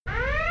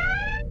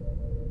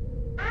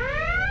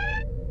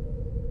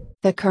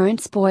The current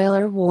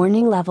spoiler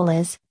warning level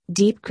is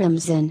Deep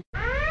Crimson.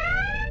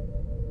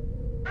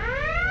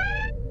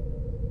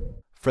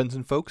 Friends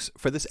and folks,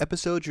 for this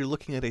episode, you're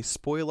looking at a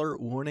spoiler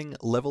warning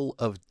level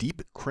of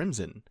Deep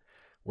Crimson.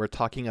 We're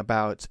talking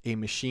about a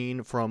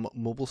machine from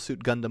Mobile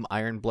Suit Gundam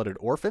Iron-Blooded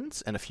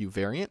Orphans and a few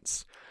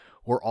variants.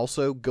 We're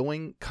also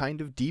going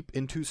kind of deep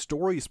into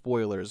story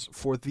spoilers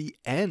for the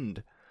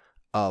end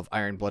of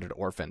Iron-Blooded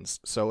Orphans.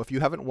 So if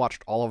you haven't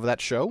watched all of that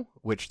show,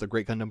 which the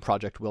Great Gundam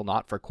Project will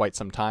not for quite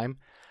some time,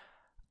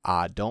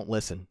 don't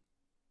listen.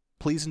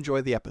 Please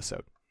enjoy the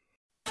episode.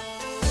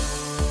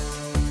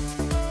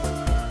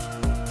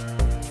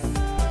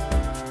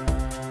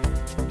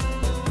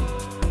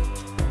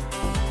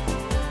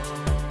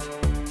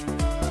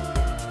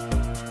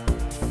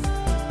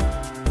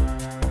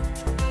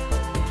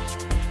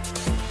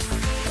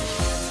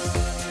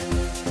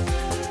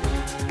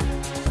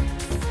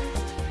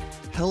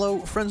 Hello,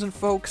 friends and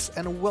folks,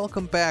 and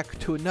welcome back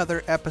to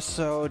another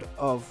episode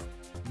of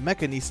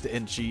Mechanista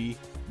NG,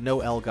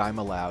 No L Guy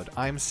Allowed.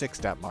 I'm Six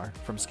Detmar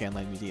from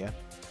Scanline Media.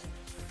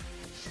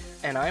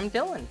 And I'm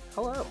Dylan.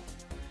 Hello.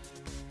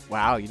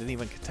 Wow, you didn't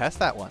even contest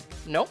that one.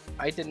 Nope,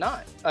 I did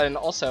not. And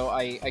also,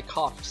 I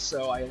coughed,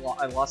 so I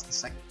lost a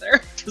second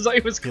there, because I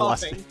was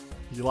coughing.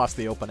 You lost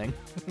the opening.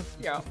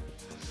 Yeah.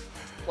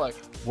 Look.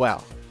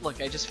 Wow.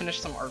 Look, I just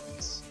finished some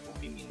Arby's. Don't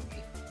be mean to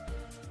me.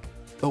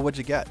 Oh, what'd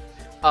you get?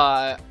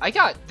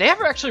 They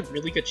have actually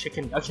really good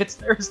chicken nuggets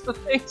there is the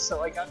thing,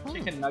 so I got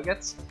chicken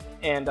nuggets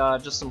and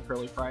just some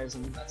curly fries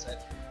and that's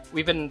it.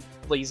 We've been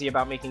lazy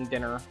about making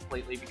dinner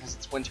lately because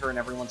it's winter and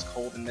everyone's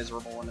cold and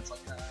miserable and it's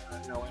like,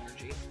 no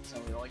energy. So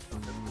we're like,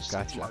 just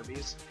gotcha. some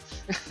Arby's.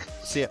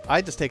 See,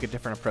 I just take a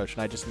different approach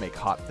and I just make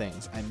hot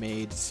things. I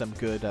made some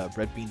good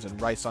red beans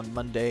and rice on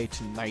Monday.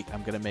 Tonight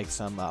I'm going to make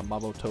some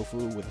mabo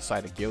tofu with a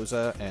side of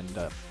gyoza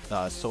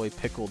and soy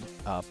pickled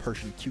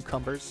Persian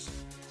cucumbers.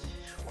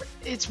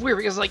 It's weird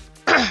because like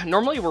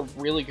normally we're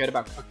really good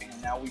about cooking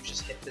and now we've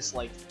just hit this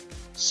like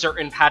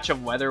certain patch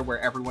of weather where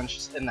everyone's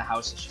just in the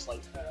house is just like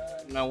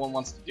no one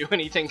wants to do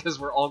anything because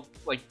we're all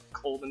like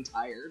cold and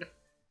tired.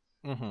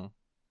 Mm-hmm.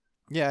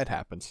 Yeah, it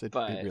happens. It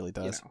really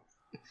does.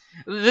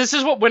 You know, this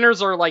is what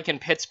winters are like in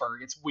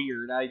Pittsburgh. It's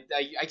weird.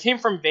 I came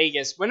from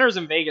Vegas. Winters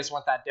in Vegas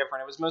weren't that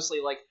different. It was mostly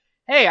like,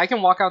 hey, I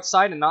can walk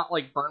outside and not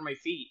like burn my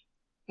feet.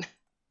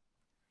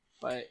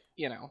 But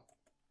you know.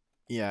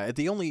 Yeah,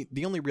 the only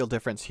real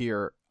difference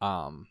here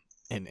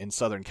in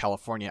Southern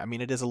California, I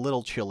mean, it is a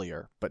little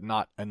chillier, but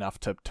not enough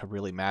to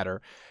really matter,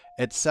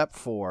 except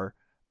for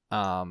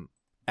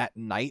at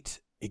night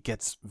it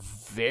gets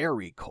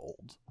very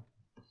cold.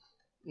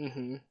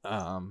 Mm-hmm.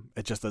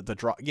 It's just the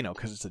drop,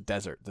 because it's a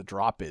desert, the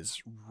drop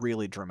is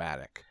really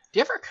dramatic. Do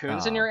you have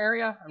raccoons in your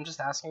area? I'm just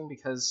asking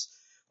because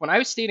when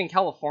I stayed in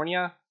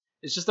California,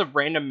 it's just a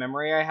random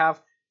memory I have.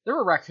 There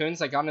were raccoons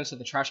that got into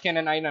the trash can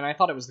at night, and I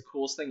thought it was the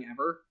coolest thing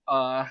ever.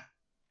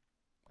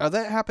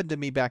 That happened to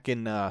me back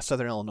in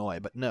Southern Illinois,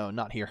 but no,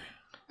 not here.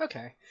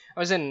 Okay.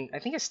 I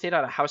think I stayed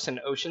at a house in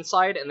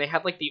Oceanside, and they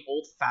had, like, the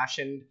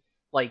old-fashioned,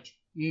 like,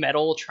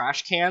 metal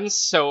trash cans,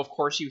 so, of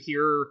course, you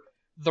hear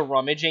the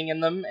rummaging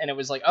in them, and it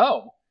was like,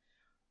 oh.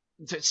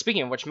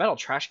 Speaking of which, metal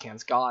trash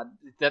cans, God,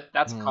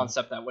 that's a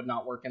concept that would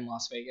not work in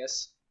Las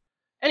Vegas.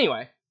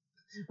 Anyway,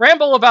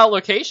 ramble about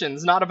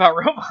locations, not about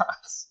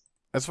robots.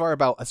 As far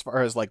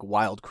as, like,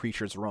 wild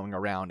creatures roaming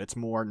around, it's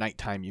more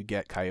nighttime you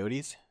get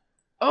coyotes.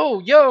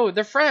 Oh, yo,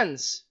 they're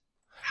friends.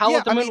 Howl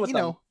at the moon with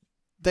them.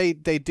 They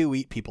do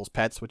eat people's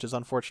pets, which is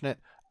unfortunate.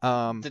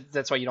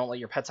 That's why you don't let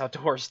your pets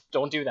outdoors.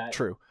 Don't do that.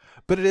 True,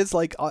 but it is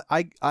like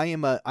I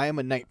am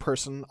a night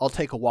person. I'll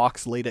take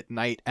walks late at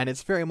night, and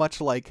it's very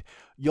much like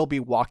you'll be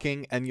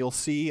walking and you'll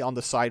see on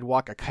the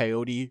sidewalk a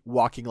coyote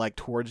walking like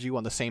towards you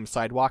on the same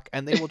sidewalk,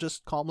 and they will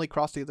just calmly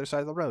cross the other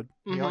side of the road.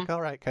 Mm-hmm. You're like,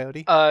 all right,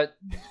 coyote.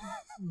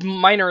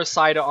 Minor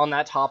aside on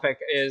that topic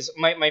is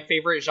my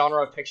favorite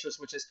genre of pictures,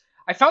 which is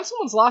I found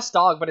someone's lost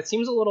dog, but it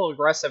seems a little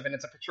aggressive, and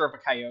it's a picture of a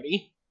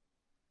coyote.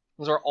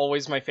 Those are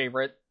always my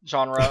favorite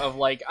genre of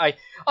like I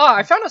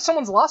found out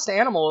someone's lost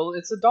animal.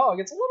 It's a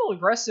dog. It's a little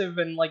aggressive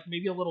and like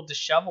maybe a little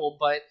disheveled,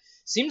 but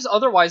seems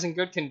otherwise in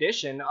good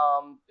condition.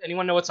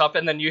 Anyone know what's up?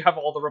 And then you have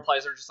all the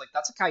replies are just like,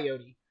 that's a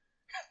coyote.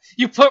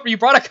 you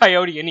brought a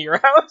coyote into your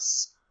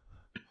house.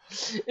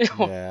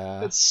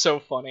 Yeah. It's so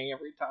funny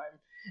every time.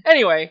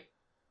 Anyway,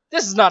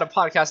 this is not a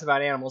podcast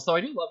about animals, though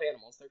I do love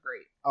animals. They're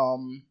great.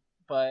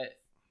 But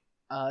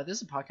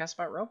this is a podcast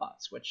about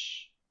robots,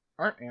 which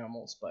aren't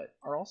animals, but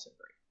are also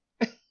great.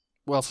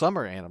 Well, some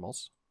are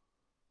animals.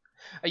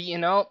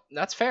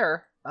 That's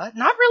fair. Not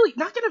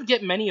gonna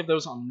get many of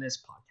those on this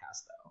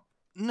podcast, though.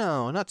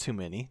 No, not too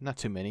many.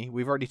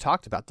 We've already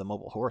talked about the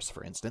mobile horse,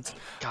 for instance.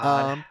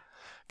 God.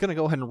 Gonna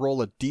go ahead and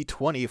roll a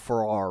d20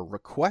 for our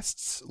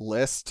requests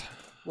list.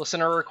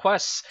 Listener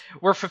requests.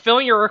 We're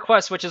fulfilling your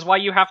requests, which is why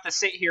you have to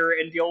sit here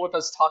and deal with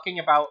us talking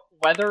about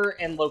weather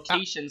and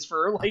locations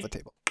for like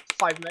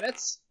 5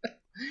 minutes.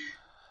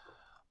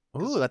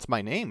 Ooh, that's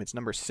my name. It's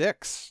number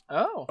 6.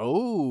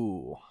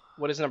 Oh.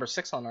 What is number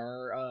 6 on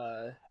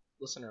our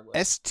listener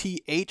list?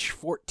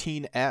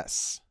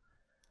 STH14S.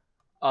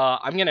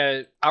 I'm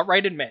gonna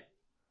outright admit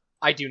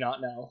I do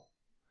not know.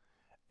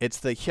 It's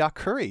the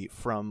Hyakuri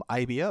from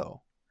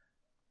IBO.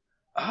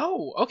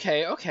 Oh,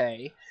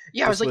 okay.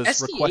 Yeah, This I was like,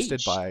 was requested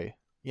SDH.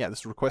 this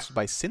was requested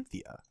by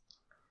Cynthia.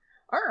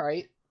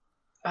 Alright.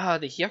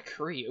 The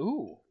Hyakuri.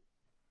 Ooh.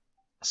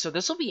 So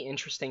this will be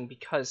interesting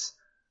because...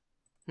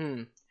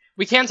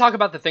 We can talk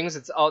about the things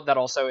that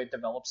also it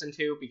develops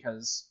into,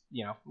 because,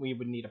 we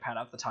would need to pad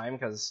out the time,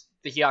 because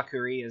the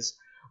Hyakuri is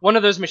one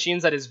of those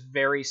machines that is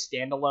very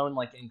standalone,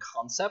 like, in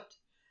concept.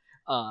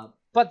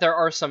 But there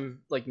are some,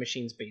 like,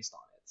 machines based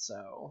on it,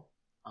 so...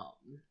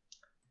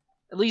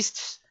 at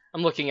least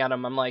I'm looking at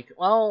them, I'm like,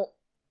 well...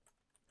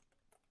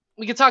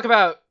 We could talk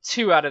about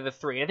 2 out of the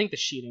 3. I think the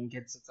Sheeting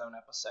gets its own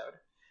episode.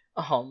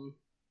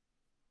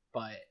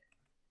 But...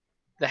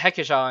 the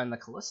Hekija and the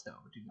Callisto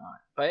do not.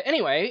 But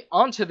anyway,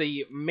 on to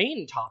the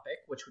main topic,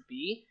 which would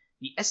be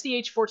the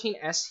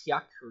SDH-14S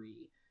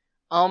Hyakuri.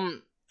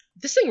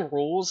 This thing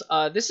rules.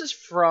 This is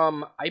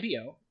from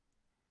IBO,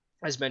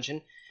 as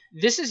mentioned.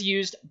 This is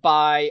used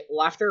by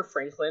Laughter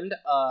Franklin,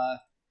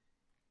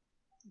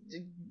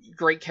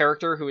 great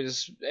character who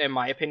is, in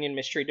my opinion,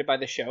 mistreated by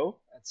the show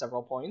at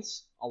several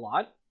points. A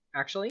lot,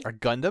 actually. A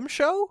Gundam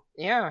show?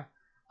 Yeah.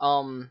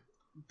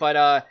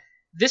 But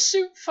this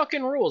suit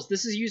fucking rules.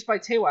 This is used by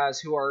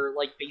Teiwaz, who are,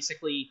 like,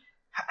 basically...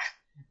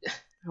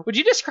 Would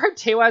you describe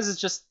Teiwaz as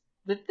just...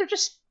 They're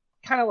just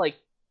kind of, like...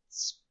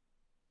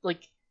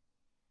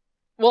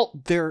 Well...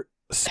 They're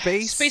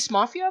space... Space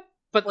mafia?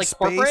 But, like, space,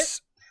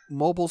 corporate?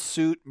 mobile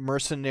suit,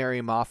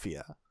 mercenary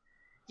mafia.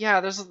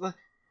 Yeah, there's...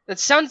 That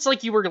sounds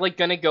like you were, like,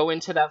 gonna go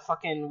into that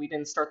fucking "We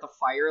Didn't Start the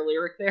Fire"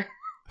 lyric there.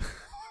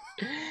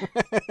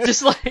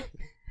 Just, like...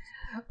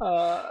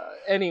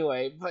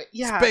 Anyway, but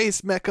yeah.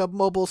 Space mecha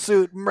mobile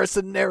suit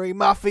mercenary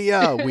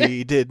mafia.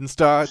 We didn't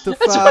start the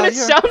That's fire. what it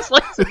sounds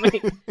like to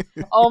me.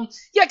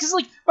 Yeah, because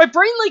like my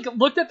brain like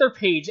looked at their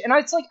page and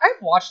it's like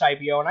I've watched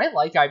IBO and I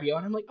like IBO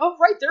and I'm like, oh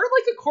right, they're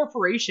like a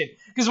corporation.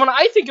 Because when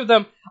I think of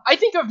them, I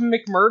think of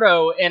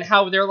McMurdo and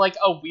how they're like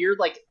a weird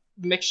like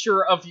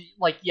mixture of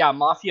like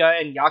mafia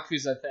and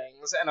yakuza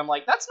things, and I'm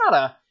like, that's not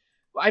a.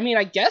 I mean,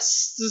 I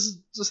guess this is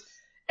just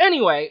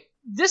anyway.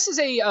 This is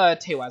a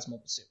Teiwaz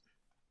mobile suit.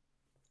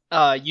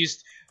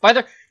 Used by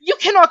the... You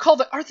cannot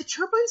call Are the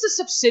Turbines a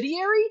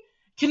subsidiary?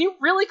 Can you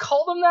really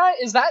call them that?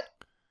 Is that...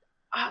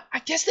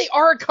 I guess they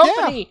are a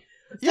company.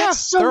 Yeah. That's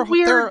so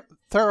weird.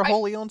 They're a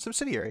wholly owned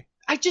subsidiary.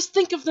 I just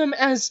think of them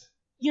as,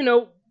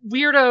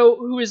 weirdo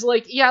who is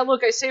like, yeah,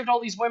 look, I saved all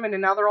these women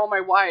and now they're all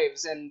my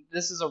wives, and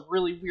this is a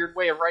really weird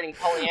way of writing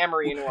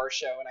polyamory into our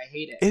show, and I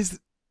hate it.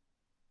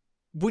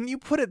 When you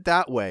put it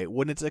that way,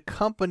 when it's a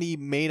company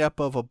made up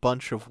of a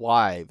bunch of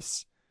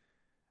wives...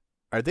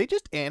 Are they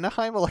just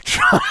Anaheim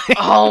Electronics?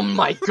 Oh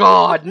my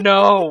god,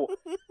 no!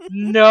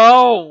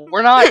 No!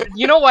 We're not...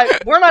 You know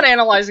what? We're not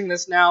analyzing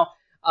this now.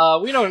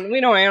 We don't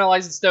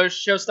analyze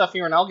show stuff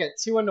here, and I'll get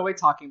too underway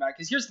talking about it,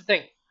 because here's the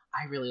thing.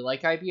 I really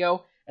like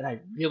IBO, and I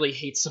really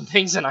hate some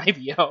things in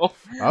IBO.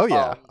 Oh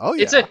yeah,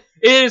 It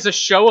is a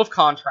show of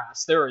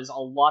contrast. There is a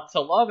lot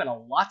to love and a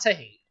lot to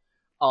hate.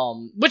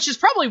 Which is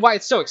probably why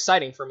it's so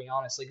exciting for me,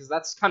 honestly, because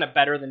that's kind of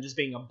better than just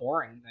being a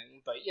boring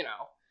thing, but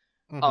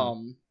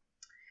Mm-hmm.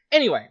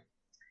 Anyway...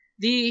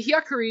 The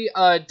Hyakuri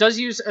does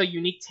use a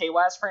unique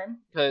Teiwaz frame,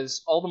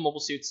 because all the mobile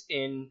suits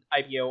in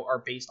IBO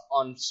are based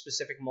on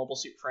specific mobile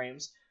suit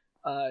frames.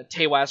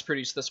 Teiwaz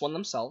produced this one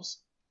themselves.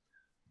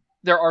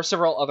 There are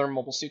several other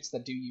mobile suits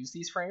that do use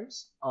these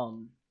frames,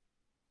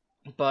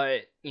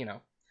 but,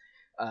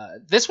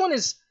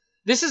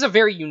 this is a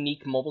very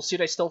unique mobile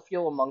suit, I still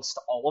feel, amongst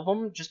all of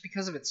them, just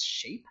because of its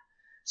shape.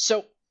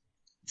 So,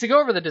 to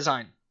go over the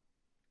design,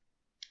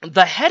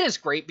 the head is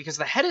great, because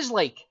the head is,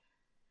 like,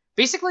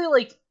 basically,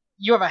 like,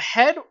 you have a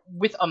head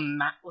with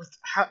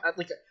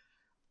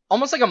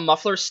almost like a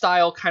muffler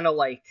style kind of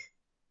like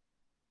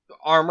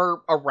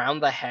armor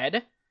around the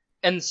head,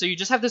 and so you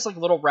just have this like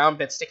little round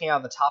bit sticking out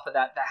of the top of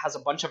that has a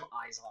bunch of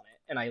eyes on it,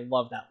 and I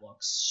love that look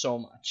so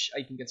much.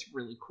 I think it's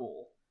really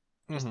cool,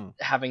 just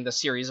having the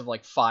series of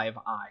like 5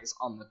 eyes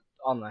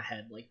on the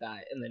head like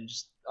that, and then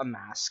just a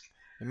mask.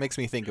 It makes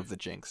me think of the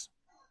Jinx.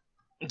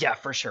 Yeah,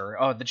 for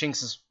sure. Oh, the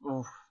Jinx is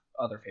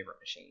other favorite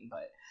machine,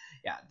 but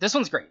yeah, this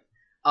one's great.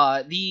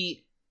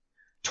 The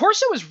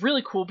torso is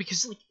really cool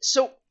because, like,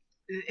 so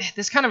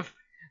this kind of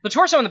the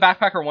torso and the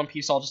backpack are one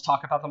piece. So I'll just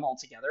talk about them all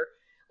together.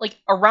 Like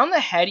around the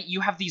head,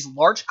 you have these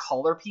large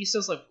collar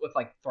pieces, like with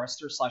like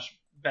thrusters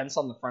 / vents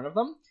on the front of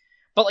them.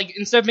 But like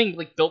instead of being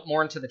like built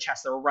more into the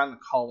chest, they're around the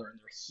collar and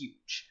they're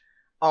huge.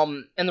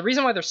 And the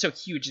reason why they're so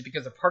huge is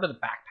because they're part of the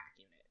backpack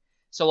unit.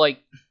 So like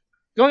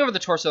going over the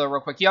torso real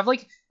quick, you have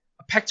like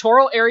a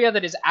pectoral area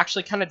that is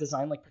actually kind of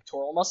designed like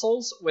pectoral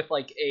muscles with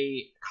like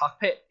a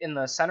cockpit in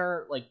the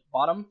center, like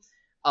bottom.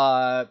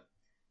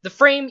 The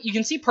frame, you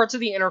can see parts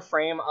of the inner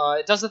frame.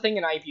 It does the thing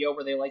in IBO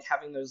where they like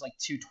having those like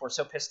 2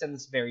 torso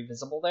pistons very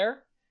visible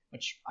there,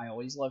 which I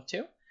always love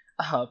too.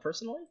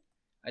 Personally,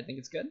 I think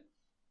it's good.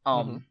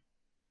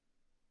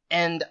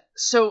 And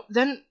so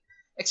then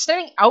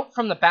extending out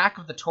from the back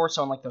of the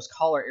torso and like those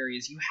collar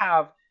areas, you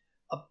have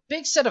a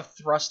big set of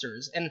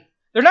thrusters, and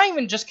they're not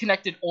even just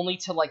connected only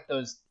to like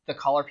the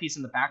collar piece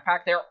in the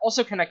backpack. They're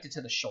also connected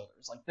to the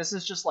shoulders. Like this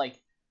is just like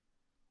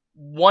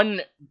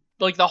one,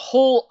 like the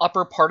whole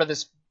upper part of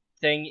this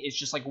thing is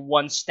just like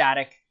one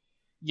static,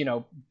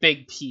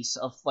 big piece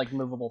of like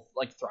movable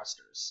like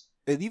thrusters.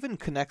 It even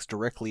connects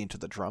directly into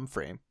the drum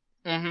frame.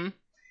 Mm-hmm.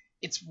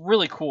 It's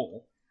really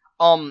cool.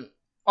 On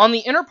the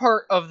inner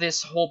part of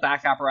this whole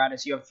back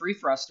apparatus, you have 3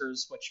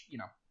 thrusters, which,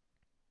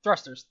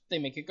 thrusters, they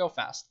make it go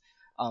fast.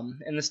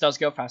 And this does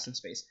go fast in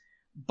space.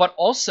 But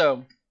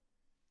also,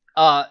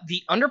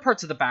 the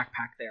underparts of the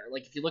backpack there,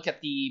 like if you look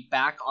at the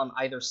back on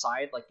either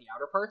side, like the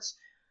outer parts,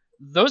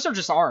 those are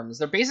just arms.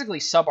 They're basically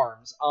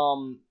subarms,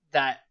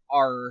 that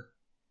are,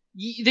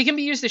 they can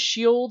be used as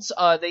shields,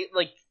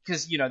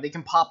 because, they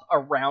can pop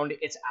around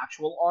its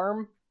actual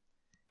arm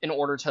in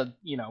order to,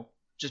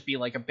 just be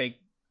like a big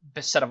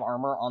set of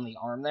armor on the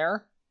arm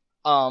there.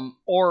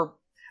 Or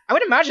I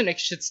would imagine it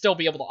should still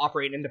be able to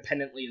operate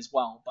independently as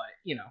well, but,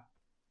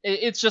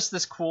 it's just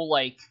this cool,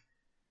 like,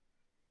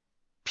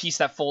 piece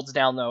that folds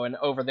down, though, and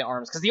over the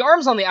arms. Because the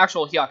arms on the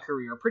actual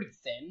Hyakuri are pretty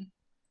thin.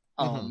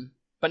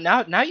 But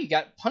now you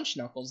got punch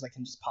knuckles that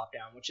can just pop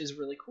down, which is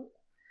really cool.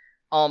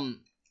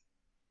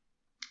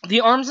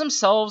 The arms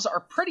themselves are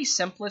pretty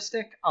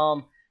simplistic.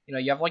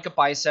 You have, like, a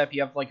bicep,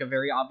 you have, like, a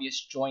very obvious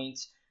joint.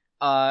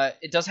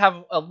 It does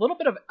have a little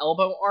bit of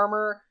elbow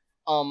armor.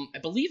 I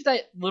believe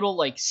that little,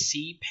 like,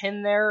 C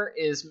pin there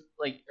is,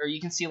 like, or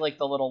you can see, like,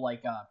 the little,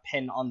 like,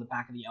 pin on the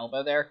back of the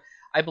elbow there.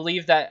 I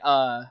believe that,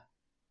 I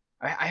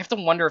have to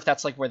wonder if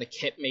that's, like, where the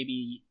kit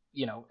maybe,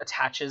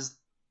 attaches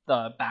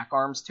the back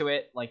arms to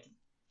it, like,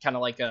 kind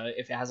of like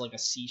if it has, like, a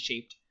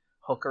C-shaped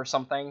hook or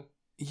something.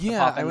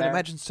 Yeah, I would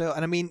imagine so.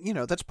 And I mean,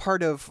 that's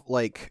part of,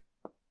 like,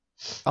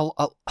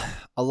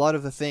 a lot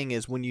of the thing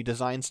is when you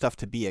design stuff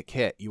to be a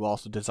kit, you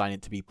also design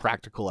it to be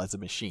practical as a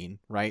machine,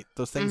 right?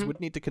 Those things would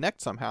need to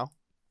connect somehow.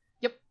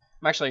 Yep.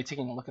 I'm actually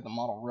taking a look at the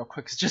model real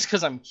quick just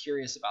because I'm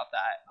curious about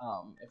that,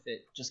 if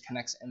it just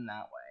connects in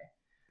that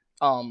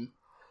way.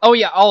 Oh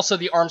yeah, also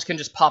the arms can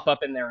just pop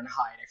up in there and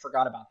hide. I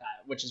forgot about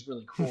that, which is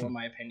really cool in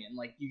my opinion.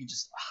 Like, you can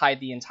just hide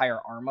the entire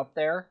arm up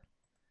there,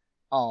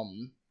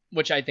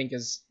 which I think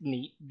is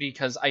neat,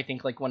 because I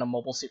think, like, when a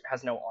mobile suit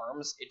has no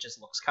arms, it just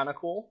looks kind of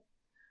cool.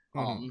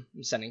 I'm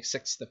sending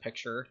Six the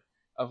picture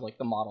of, like,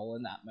 the model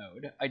in that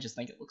mode. I just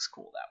think it looks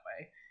cool that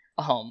way.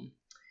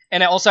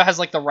 And it also has,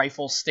 like, the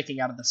rifle sticking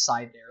out of the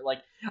side there.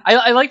 Like,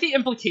 I like the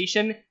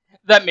implication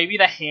that maybe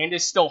the hand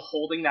is still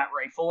holding that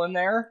rifle in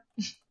there.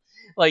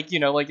 Like,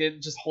 like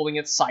it just holding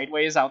it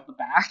sideways out the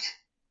back.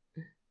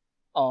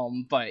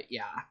 But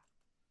yeah,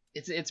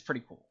 it's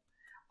pretty cool.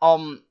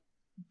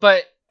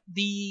 But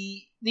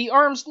the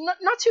arms,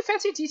 not too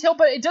fancy detail,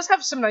 but it does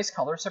have some nice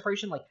color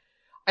separation. Like,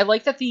 I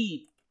like that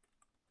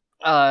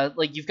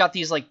like, you've got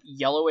these, like,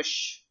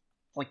 yellowish,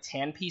 like,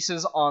 tan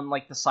pieces on,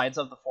 like, the sides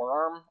of the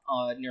forearm,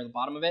 near the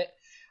bottom of it,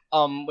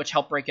 which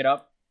help break it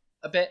up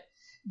a bit.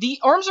 The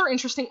arms are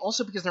interesting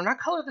also because they're not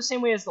colored the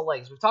same way as the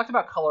legs. We've talked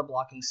about color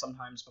blocking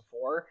sometimes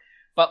before,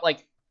 but,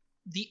 like,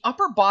 the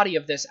upper body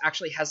of this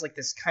actually has, like,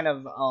 this kind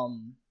of,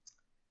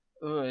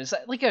 it's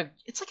like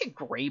a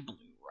gray blue,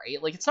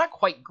 right? Like, it's not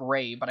quite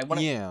gray, but I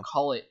wouldn't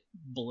call it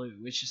blue.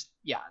 It's just,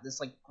 this,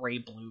 like, gray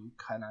blue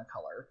kind of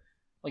color.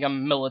 Like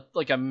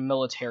a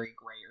military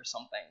gray or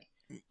something.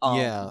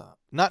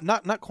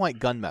 Not quite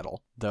gunmetal,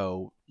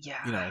 though.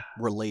 Yeah,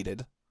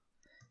 related.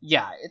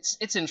 Yeah,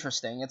 it's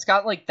interesting. It's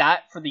got, like,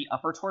 that for the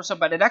upper torso,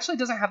 but it actually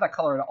doesn't have that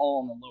color at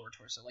all on the lower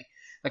torso. Like,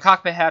 the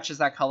cockpit hatch is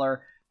that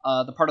color.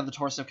 The part of the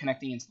torso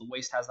connecting into the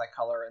waist has that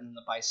color, and then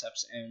the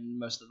biceps and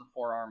most of the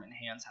forearm and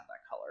hands have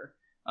that color.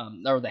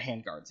 Or the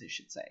hand guards, I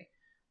should say.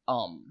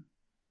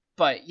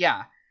 But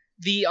yeah.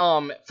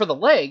 For the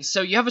legs,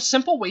 so you have a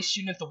simple waist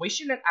unit. The waist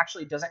unit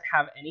actually doesn't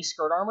have any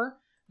skirt armor,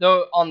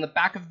 though on the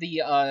back of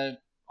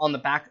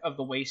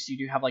the waist you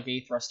do have, like,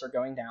 a thruster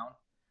going down.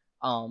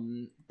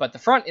 But the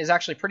front is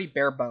actually pretty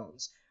bare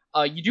bones.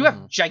 You do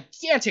have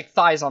gigantic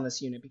thighs on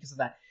this unit because of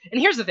that. And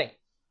here's the thing.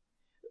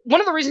 One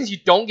of the reasons you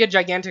don't get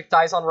gigantic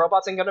thighs on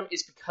robots in Gundam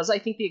is because I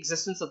think the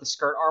existence of the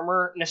skirt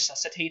armor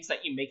necessitates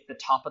that you make the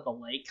top of the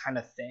leg kind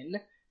of thin,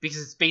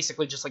 because it's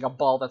basically just like a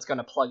ball that's going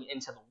to plug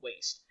into the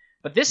waist.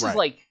 But this is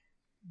like,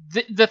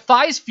 the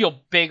thighs feel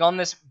big on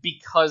this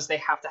because they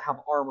have to have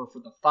armor for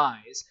the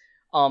thighs.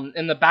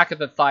 And the back of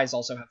the thighs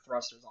also have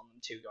thrusters on them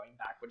too, going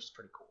back, which is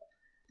pretty cool.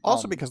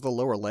 Also because the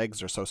lower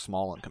legs are so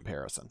small in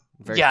comparison.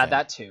 Very thin.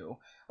 That too.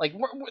 Like,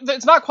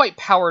 it's not quite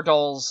Power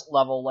Dolls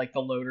level like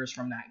the loaders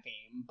from that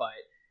game, but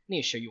I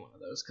need to show you one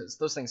of those, because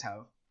those things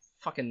have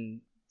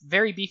fucking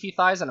very beefy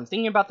thighs, and I'm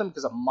thinking about them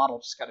because a model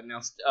just got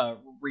announced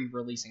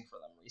re-releasing for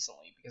them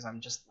recently, because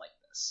I'm just like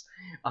this.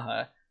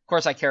 Of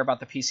course, I care about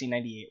the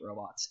PC-98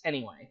 robots.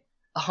 Anyway,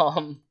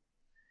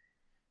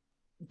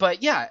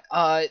 but yeah,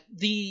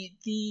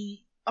 the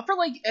upper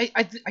leg,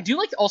 I do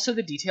like also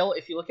the detail.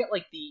 If you look at,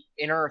 like, the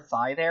inner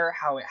thigh there,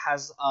 how it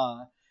has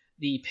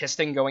the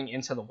piston going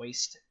into the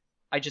waist.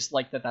 I just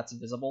like that that's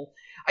visible.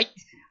 I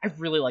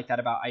really like that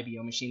about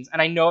IBO machines,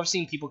 and I know I've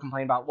seen people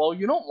complain about, well,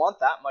 you don't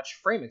want that much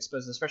frame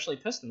exposed, especially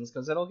pistons,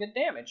 because it'll get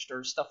damaged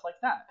or stuff like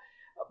that.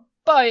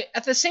 But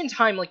at the same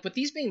time, like, with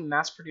these being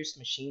mass-produced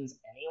machines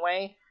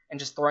anyway, and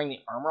just throwing the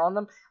armor on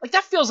them, like,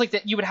 that feels like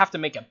that you would have to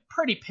make a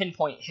pretty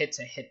pinpoint hit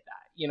to hit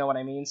that. You know what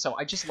I mean? So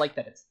I just like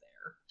that it's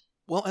there.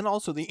 Well, and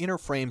also the inner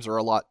frames are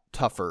a lot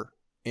tougher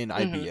in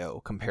IBO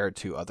compared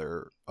to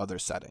other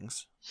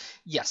settings.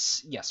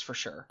 Yes, for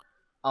sure.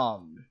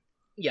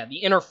 Yeah, the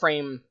inner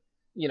frame,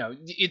 you know,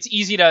 it's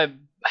easy to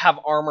have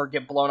armor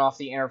get blown off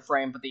the inner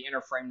frame, but the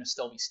inner frame to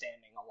still be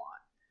standing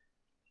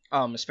a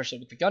lot. Especially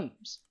with the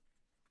Gundams.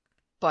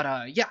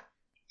 But, yeah.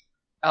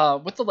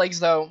 With the legs,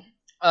 though,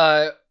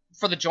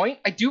 for the joint,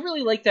 I do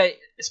really like that,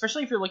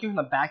 especially if you're looking from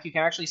the back, you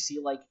can actually see,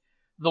 like,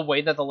 the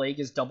way that the leg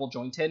is double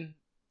jointed,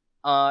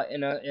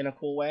 in a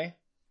cool way.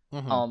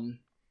 Mm-hmm.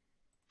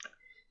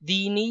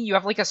 The knee, you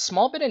have, like, a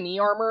small bit of knee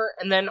armor,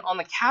 and then on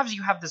the calves,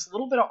 you have this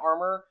little bit of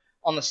armor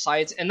on the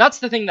sides, and that's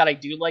the thing that I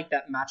do like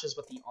that matches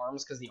with the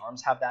arms, because the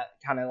arms have that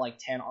kind of, like,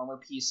 tan armor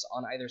piece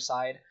on either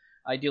side.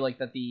 I do like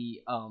that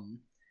the,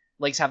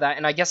 legs have that,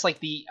 and I guess, like,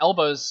 the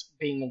elbows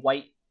being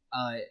white,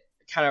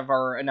 kind of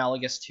are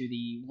analogous to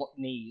the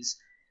knees.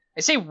 I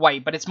say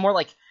white, but it's more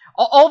like,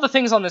 all the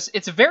things on this,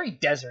 it's very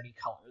deserty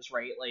colors,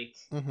 right? Like,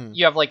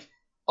 you have, like,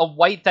 a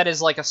white that is,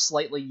 like, a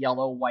slightly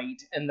yellow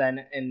white, and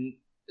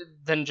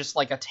then just,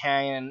 like, a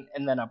tan,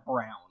 and then a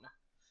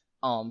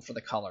brown, for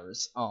the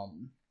colors.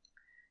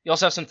 You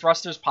also have some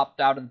thrusters popped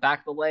out of the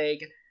back of the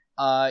leg,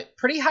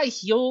 pretty high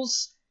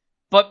heels,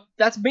 but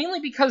that's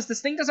mainly because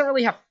this thing doesn't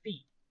really have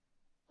feet.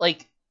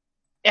 Like,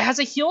 it has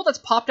a heel that's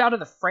popped out of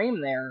the frame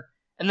there,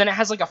 and then it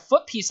has, like, a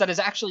foot piece that is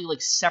actually,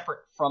 like, separate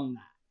from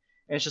that.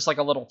 And it's just, like,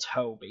 a little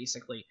toe,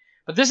 basically.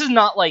 But this is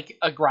not, like,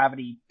 a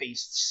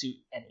gravity-based suit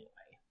anyway.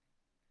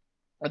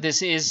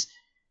 This is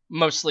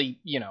mostly,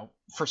 you know,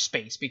 for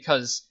space,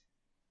 because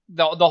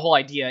the whole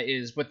idea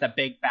is with the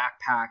big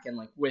backpack and,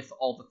 like, with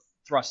all the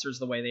thrusters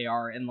the way they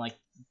are and, like,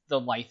 the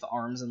lithe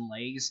arms and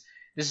legs,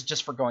 this is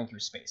just for going through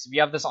space. If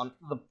you have this on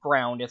the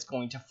ground, it's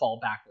going to fall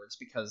backwards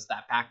because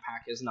that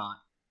backpack is not...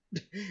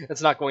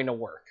 it's not going to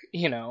work,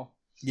 you know?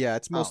 Yeah,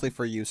 it's mostly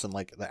for use in,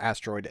 like, the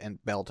asteroid and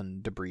belt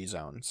and debris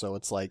zone. So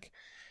it's like,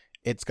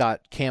 it's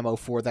got camo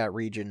for that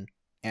region,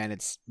 and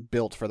it's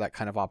built for that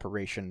kind of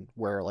operation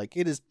where, like,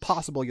 it is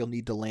possible you'll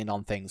need to land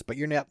on things, but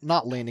you're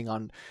not landing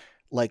on,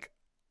 like,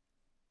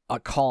 a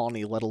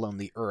colony, let alone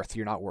the Earth.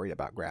 You're not worried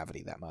about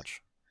gravity that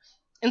much.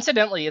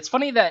 Incidentally, it's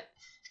funny that,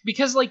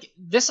 because, like,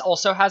 this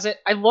also has it,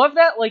 I love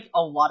that, like,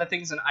 a lot of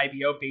things in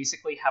IBO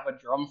basically have a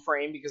drum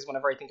frame, because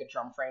whenever I think of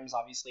drum frames,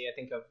 obviously I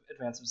think of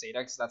Advance of Zeta,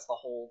 because that's the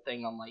whole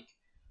thing on, like,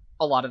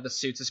 a lot of the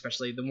suits,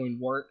 especially the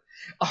Moonwort.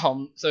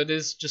 So it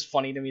is just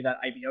funny to me that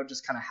IBO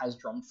just kind of has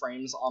drum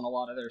frames on a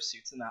lot of their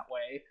suits in that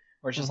way,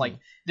 where it's just like,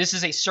 this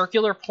is a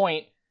circular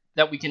point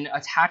that we can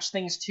attach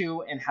things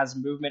to and has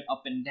movement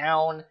up and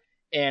down,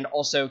 and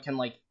also can,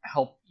 like,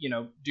 help, you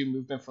know, do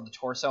movement for the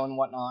torso and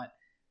whatnot.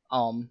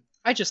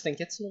 I just think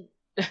it's neat,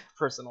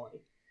 personally.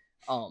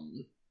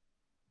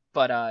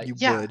 But you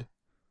yeah. would.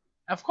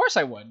 Of course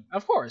I would.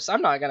 Of course.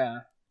 I'm not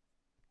gonna...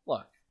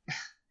 Look.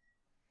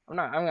 I'm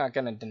not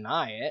gonna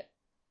deny it.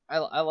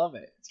 I love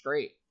it. It's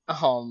great.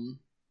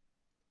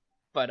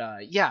 But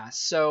yeah,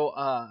 so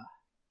I'm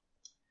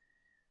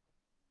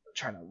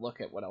trying to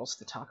look at what else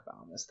to talk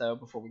about on this though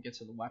before we get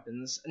to the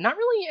weapons. Not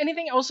really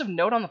anything else of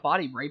note on the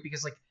body, right?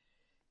 Because, like,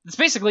 it's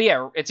basically,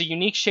 yeah, it's a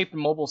unique shaped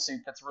mobile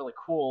suit that's really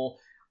cool.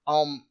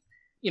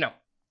 You know,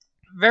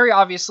 very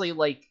obviously,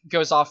 like,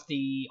 goes off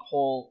the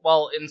whole,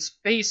 well, in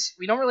space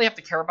we don't really have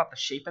to care about the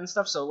shape and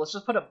stuff, so let's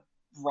just put a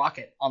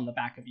rocket on the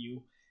back of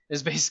you,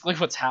 is basically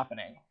what's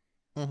happening.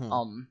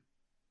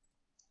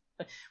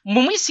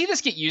 When we see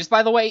this get used,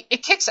 by the way,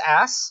 it kicks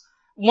ass.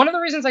 One of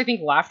the reasons I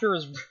think Laughter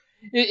is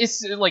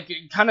like,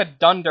 kind of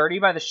done dirty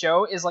by the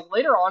show is, like,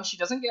 later on she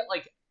doesn't get,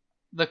 like,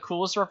 the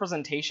coolest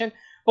representation,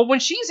 but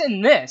when she's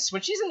in this,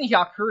 when she's in the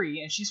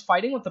Hyakuri and she's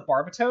fighting with the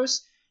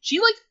Barbatos,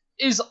 she, like,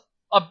 is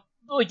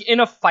in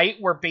a fight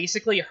where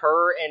basically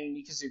her and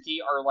Mikazuki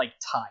are, like,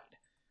 tied,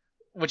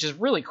 which is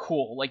really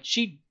cool. Like,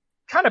 she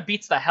kind of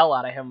beats the hell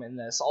out of him in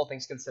this, all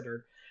things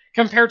considered,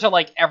 compared to,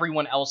 like,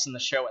 everyone else in the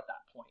show at that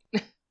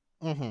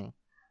point.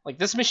 Like,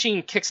 this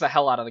machine kicks the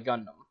hell out of the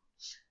Gundam,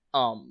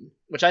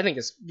 which I think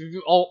is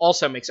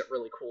also makes it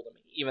really cool to me,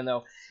 even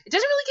though it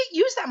doesn't really get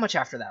used that much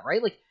after that,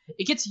 right? Like,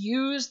 it gets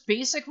used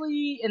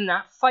basically in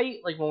that fight,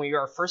 like, when we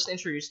are first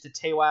introduced to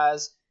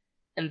Teiwaz,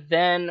 and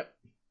then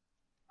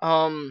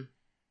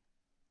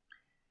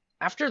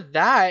after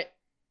that,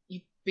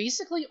 you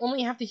basically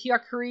only have the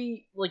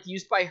Hyakuri, like,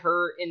 used by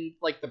her in,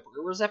 like, the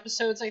Brewers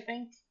episodes, I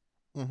think,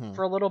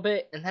 for a little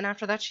bit, and then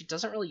after that, she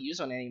doesn't really use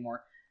one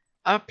anymore.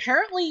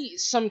 Apparently,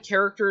 some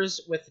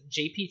characters with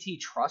JPT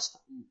Trust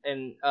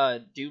and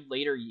do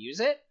later use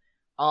it.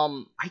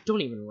 I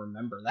don't even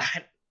remember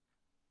that.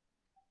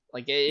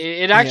 Like,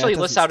 it actually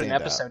lists out an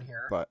episode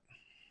here. But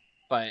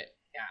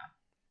yeah.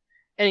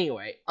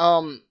 Anyway,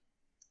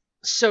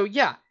 so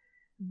yeah.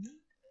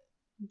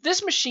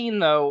 This machine,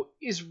 though,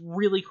 is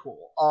really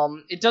cool.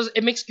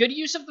 It makes good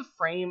use of the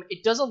frame.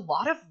 It does a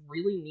lot of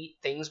really neat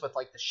things with,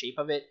 like, the shape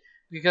of it.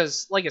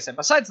 Because, like I said,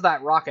 besides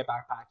that rocket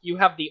backpack, you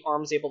have the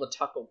arms able to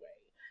tuck away.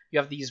 You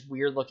have these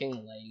weird looking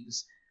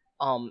legs.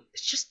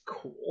 It's just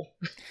cool.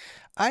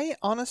 I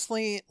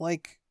honestly,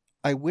 like,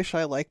 I wish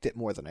I liked it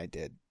more than I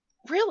did.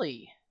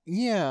 Really?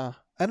 Yeah.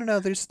 I don't know,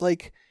 there's,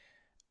 like,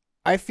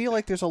 I feel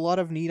like there's a lot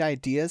of neat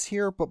ideas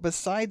here, but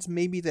besides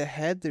maybe the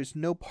head, there's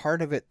no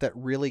part of it that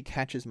really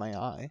catches my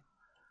eye.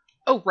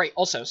 Oh, right.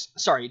 Also,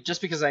 sorry,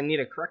 just because I need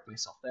to correct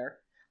myself there.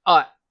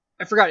 I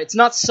forgot, it's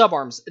not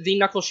subarms. The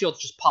knuckle shields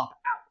just pop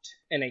out,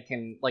 and it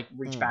can, like,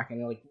 reach back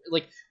and,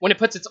 like, when it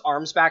puts its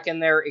arms back in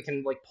there, it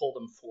can, like, pull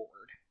them forward.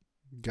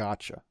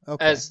 Gotcha.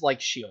 Okay. As,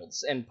 like,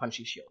 shields and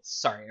punchy shields.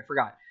 Sorry, I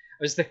forgot. I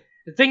was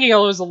thinking it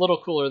was a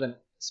little cooler than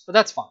it is, but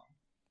that's fine.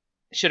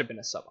 It should have been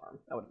a subarm.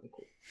 That would have been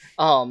cool.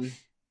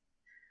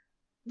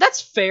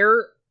 That's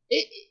fair.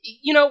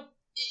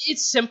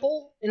 It's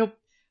simple.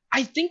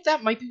 I think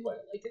that might be why I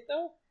like it,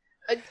 though.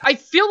 I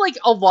feel like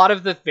a lot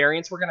of the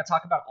variants we're going to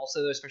talk about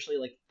also, especially,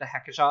 like, the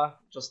Hekaja,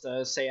 just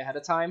to say ahead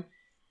of time,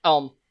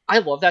 I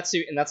love that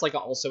suit, and that's, like,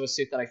 also a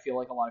suit that I feel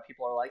like a lot of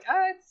people are like,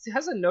 it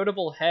has a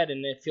notable head,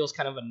 and it feels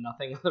kind of a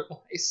nothing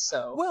otherwise,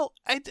 so... Well,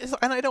 I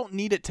don't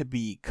need it to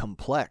be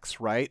complex,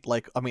 right?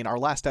 Like, I mean, our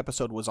last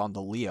episode was on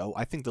the Leo.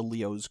 I think the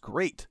Leo's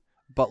great,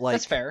 but, like...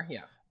 That's fair,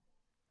 yeah.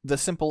 The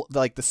simple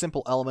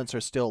elements are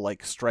still,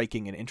 like,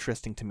 striking and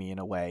interesting to me in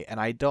a way, and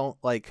I don't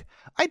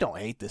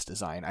hate this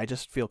design. I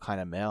just feel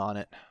kind of meh on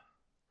it.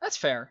 That's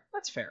fair.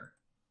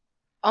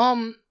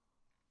 I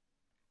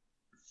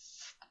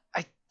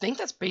think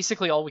that's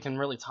basically all we can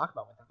really talk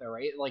about with it, though,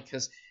 right? Like,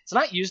 because it's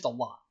not used a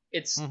lot.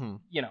 It's,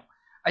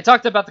 I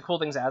talked about the cool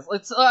things as,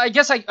 weapons.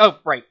 Armaments,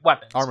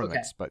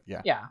 okay. But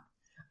yeah. Yeah.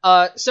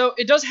 So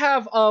it does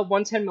have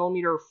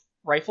 110mm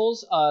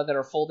rifles that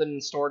are folded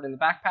and stored in the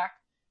backpack.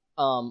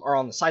 Or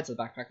on the sides of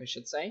the backpack, I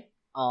should say.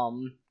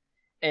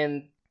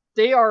 And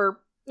they are,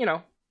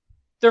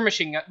 they're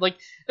machine gun. Like,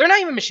 they're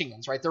not even machine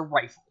guns, right? They're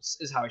rifles,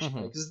 is how I should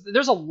put it. Because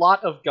there's a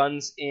lot of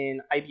guns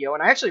in IBO,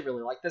 and I actually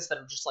really like this, that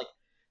are just, like,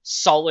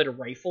 solid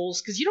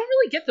rifles. Because you don't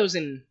really get those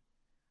in...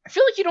 I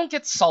feel like you don't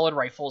get solid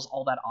rifles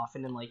all that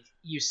often in, like,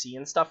 UC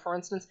and stuff, for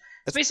instance.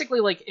 It's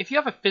basically, like, if you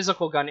have a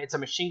physical gun, it's a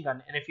machine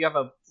gun, and if you have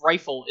a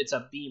rifle, it's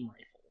a beam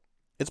rifle.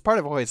 It's part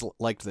of always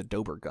liked the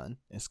Dober gun,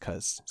 is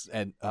because,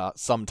 and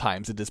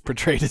sometimes it is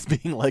portrayed as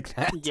being like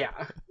that.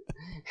 Yeah,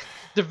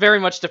 it very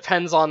much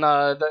depends on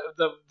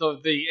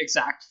the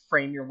exact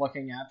frame you're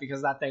looking at,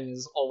 because that thing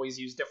is always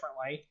used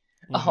differently.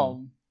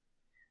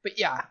 But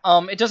yeah,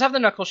 it does have the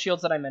knuckle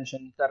shields that I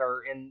mentioned that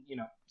are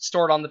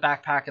stored on the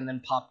backpack and then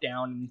pop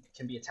down and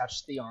can be attached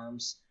to the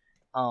arms.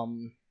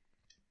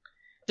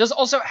 Does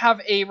also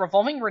have a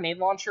revolving grenade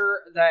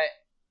launcher that.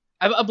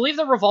 I believe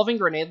the revolving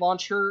grenade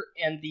launcher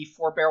and the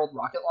 4-barreled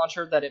rocket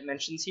launcher that it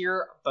mentions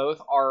here both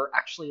are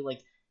actually,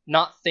 like,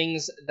 not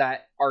things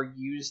that are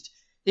used.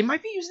 They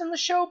might be used in the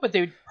show, but they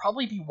would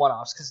probably be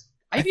one-offs, because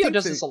IBO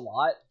does this a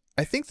lot.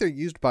 I think they're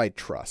used by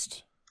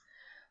Trust.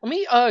 Let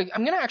me, I'm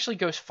going to actually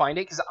go find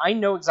it, because I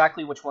know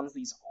exactly which ones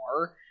these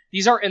are.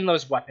 These are in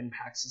those weapon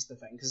packs, is the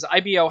thing, because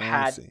IBO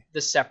had the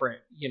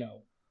separate,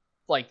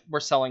 like, we're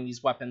selling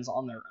these weapons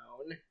on their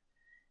own.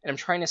 And I'm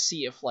trying to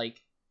see if,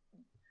 like,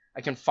 I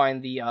can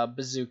find the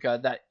bazooka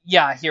that...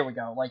 Yeah, here we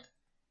go. Like,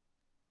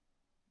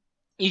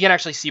 you can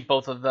actually see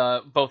both of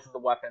the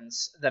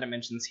weapons that it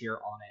mentions here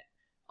on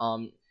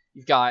it.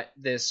 You've got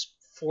this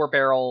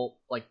 4-barrel,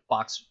 like,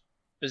 box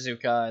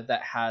bazooka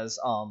that has,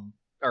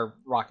 or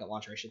rocket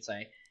launcher, I should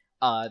say,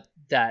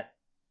 that,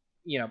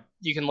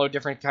 you can load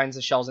different kinds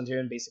of shells into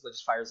and basically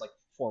just fires, like,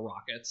 4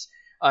 rockets.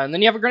 And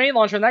then you have a grenade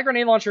launcher, and that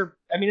grenade launcher,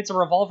 I mean, it's a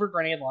revolver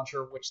grenade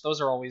launcher, which those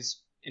are always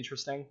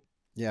interesting.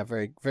 Yeah,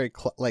 very, very,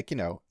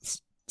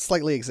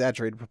 slightly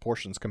exaggerated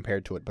proportions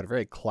compared to it, but a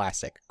very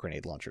classic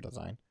grenade launcher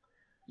design.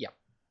 Yeah.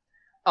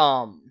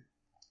 And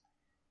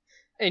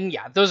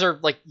yeah, those are,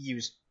 like,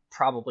 used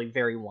probably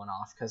very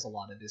one-off, because a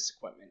lot of this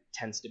equipment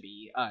tends to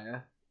be,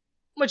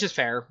 which is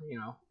fair,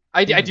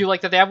 I do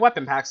like that they have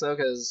weapon packs, though,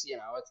 because,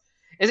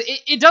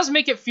 it does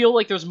make it feel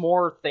like there's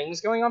more things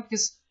going on,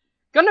 because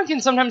Gundam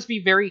can sometimes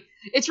be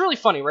it's really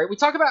funny, right? We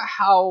talk about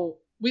how,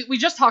 we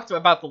just talked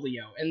about the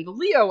Leo, and the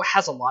Leo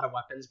has a lot of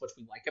weapons, which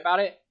we like about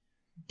it,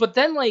 but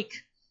then, like,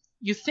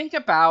 you think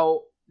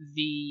about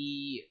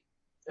the,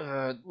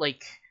 a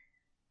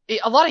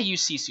lot of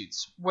UC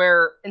suits,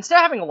 where instead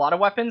of having a lot of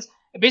weapons,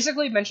 it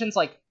basically mentions,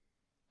 like,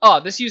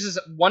 oh, this uses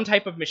one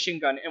type of machine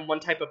gun and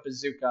one type of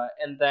bazooka,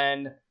 and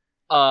then,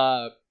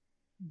 it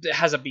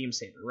has a beam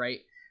saber, right?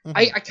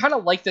 I kind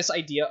of like this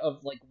idea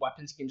of, like,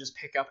 weapons you can just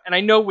pick up, and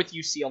I know with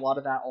UC, a lot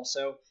of that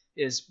also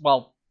is,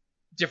 well,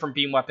 different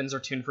beam weapons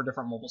are tuned for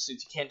different mobile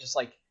suits. You can't just,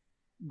 like,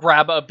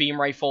 grab a beam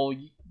rifle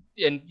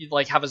and,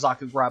 like, have a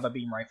Zaku grab a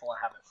beam rifle and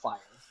have it fire.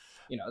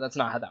 That's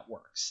not how that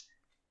works.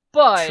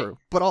 But true.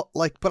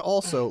 But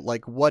also,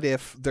 what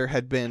if there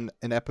had been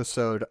an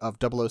episode of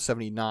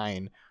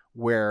 0079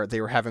 where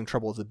they were having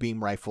trouble with the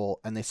beam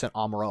rifle and they sent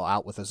Amuro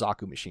out with a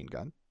Zaku machine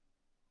gun?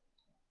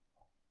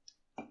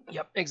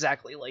 Yep,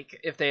 exactly. Like,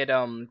 if they had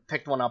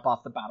picked one up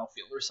off the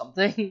battlefield or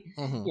something,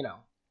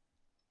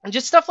 And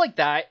just stuff like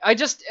that. I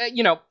just,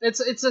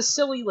 it's a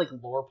silly, like,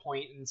 lore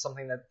point and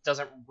something that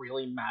doesn't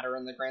really matter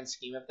in the grand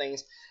scheme of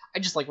things. I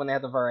just like when they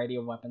have the variety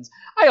of weapons.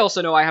 I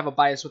also know I have a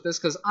bias with this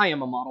because I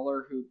am a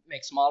modeler who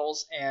makes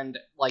models and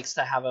likes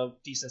to have a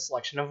decent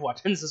selection of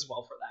weapons as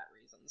well for that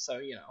reason. So,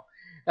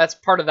 that's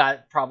part of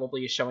that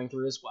probably is showing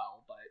through as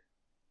well. But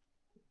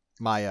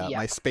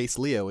my Space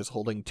Leo is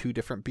holding 2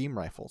 different beam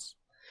rifles.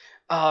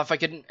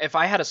 If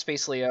I had a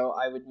Space Leo,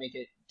 I would make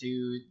it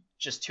do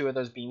just 2 of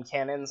those beam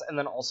cannons, and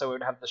then also it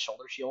would have the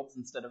shoulder shields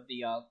instead of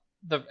the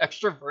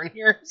extra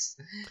verniers.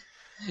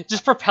 It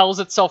just propels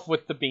itself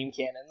with the beam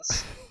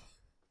cannons.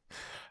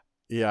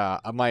 Yeah,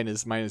 mine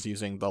is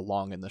using the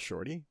long and the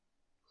shorty.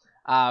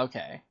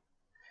 Okay.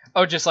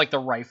 Oh, just like the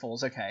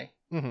rifles, okay.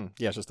 Mm-hmm.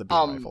 Yeah, it's just the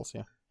beam rifles,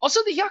 yeah.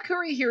 Also, the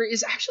Hyakuri here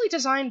is actually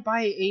designed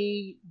by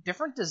a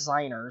different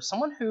designer,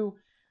 someone who...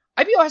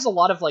 IBO has a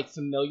lot of, like,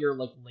 familiar,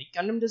 like, late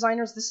Gundam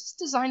designers. This is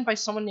designed by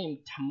someone named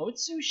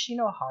Tamotsu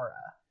Shinohara,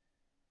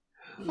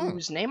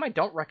 whose name I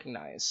don't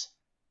recognize.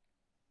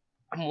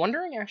 I'm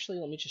wondering, actually,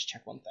 let me just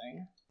check one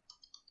thing.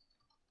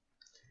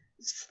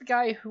 This is the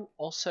guy who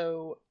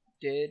also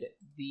did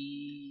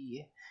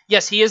the...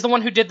 Yes, he is the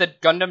one who did the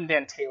Gundam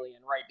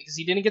Dantalian, right, because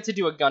he didn't get to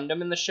do a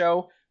Gundam in the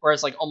show,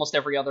 whereas, like, almost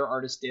every other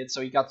artist did,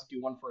 so he got to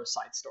do one for a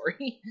side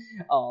story.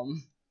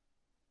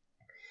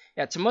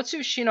 Yeah, Tamotsu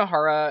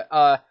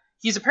Shinohara,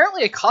 he's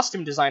apparently a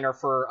costume designer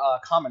for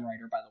Kamen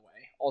Rider, by the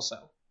way,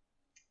 also.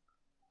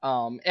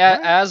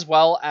 As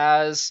well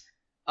as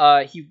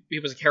he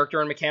was a character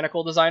and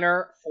mechanical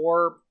designer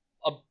for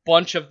a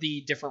bunch of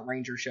the different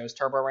Ranger shows: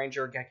 Turbo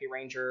Ranger, Geki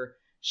Ranger,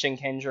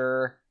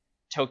 Shinkenger,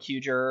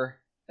 Tokyuger,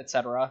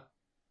 etc.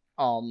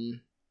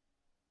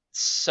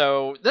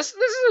 So this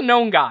is a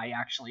known guy,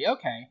 actually.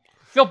 Okay,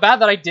 feel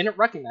bad that I didn't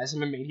recognize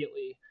him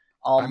immediately.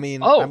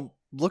 I'm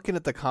looking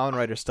at the Kamen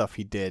Rider stuff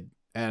he did,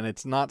 and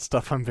it's not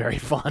stuff I'm very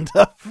fond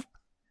of.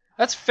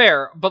 That's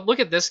fair, but look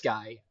at this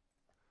guy.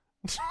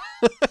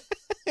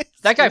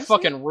 That guy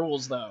fucking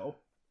rules, though.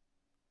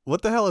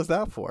 What the hell is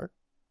that for?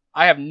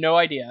 I have no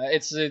idea.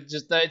 It's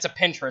it's a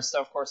Pinterest, so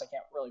of course I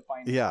can't really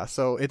find it. Yeah,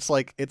 so it's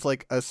like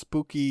a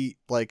spooky,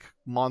 like,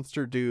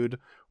 monster dude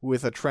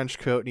with a trench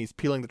coat, and he's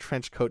peeling the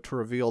trench coat to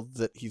reveal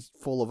that he's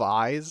full of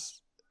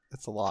eyes.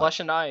 It's a lot.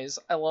 Flesh and eyes.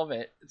 I love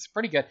it. It's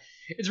pretty good.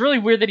 It's really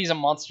weird that he's a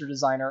monster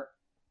designer.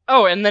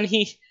 Oh, and then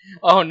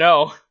oh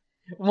no.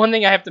 One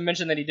thing I have to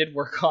mention that he did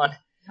work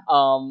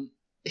on,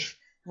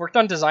 worked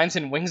on designs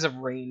in Wings of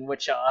Rain,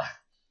 which,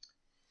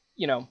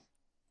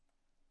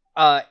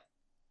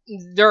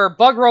 there are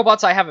bug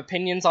robots I have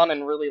opinions on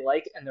and really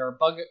like, and there are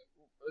bug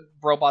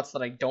robots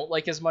that I don't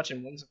like as much,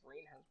 and Wings of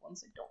Rain has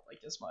ones I don't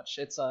like as much.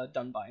 It's a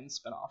Dunbine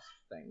spinoff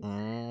thing.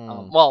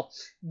 Well,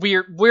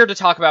 weird to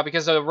talk about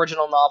because the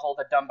original novel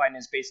that Dunbine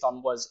is based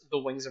on was The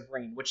Wings of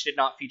Rain, which did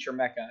not feature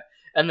mecha.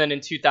 And then in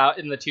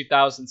the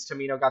 2000s,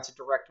 Tomino got to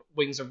direct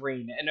Wings of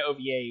Rain, an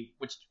OVA,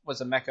 which was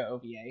a mecha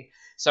OVA.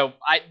 So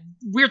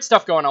weird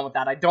stuff going on with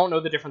that. I don't know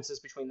the differences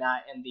between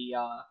that and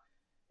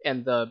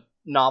the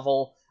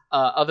novel,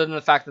 other than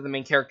the fact that the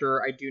main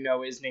character I do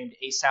know is named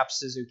ASAP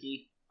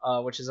Suzuki,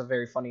 which is a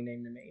very funny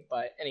name to me.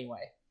 But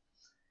anyway.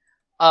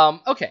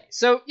 Okay,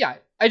 so yeah,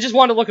 I just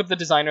wanted to look up the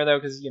designer though,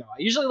 because I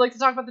usually like to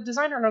talk about the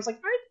designer, and I was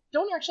like, I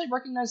don't actually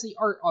recognize the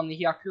art on the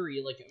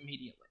Hyakuri like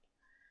immediately.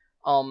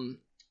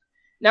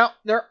 Now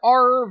there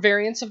are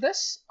variants of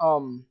this.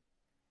 One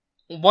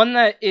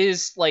that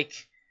is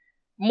like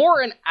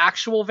more an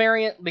actual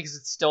variant because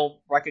it's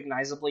still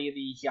recognizably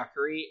the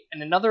Hyakuri,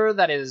 and another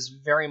that is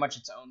very much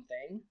its own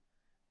thing.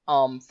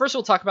 First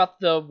we'll talk about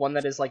the one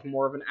that is like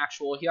more of an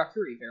actual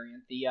Hyakuri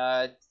variant,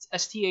 the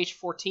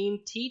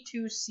STH-14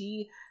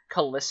 T2C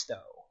Callisto.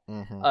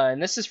 Mm-hmm.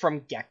 And this is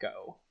from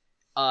Gecko.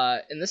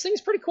 And this thing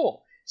is pretty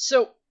cool.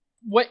 So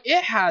what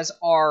it has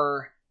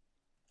are...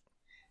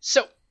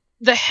 So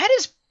the head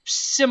is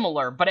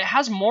similar, but it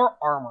has more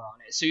armor on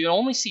it. So you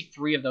only see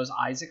 3 of those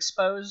eyes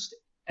exposed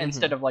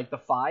instead of like the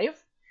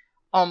 5.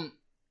 And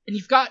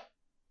you've got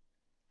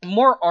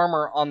more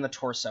armor on the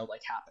torso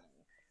like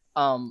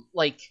happening.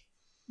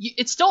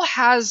 It still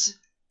has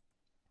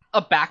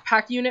a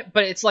backpack unit,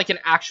 but it's like an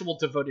actual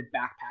devoted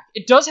backpack.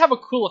 It does have a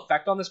cool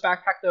effect on this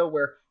backpack, though,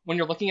 where when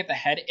you're looking at the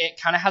head, it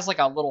kind of has like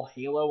a little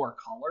halo or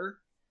collar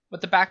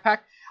with the backpack.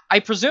 I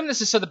presume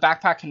this is so the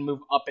backpack can move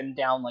up and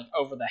down like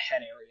over the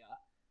head area.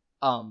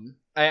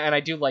 And I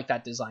do like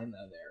that design,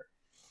 though, there.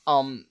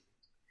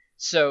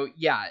 So,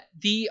 yeah,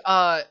 the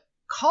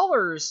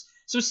collars...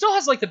 So it still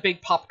has like the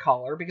big pop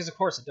collar, because of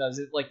course it does.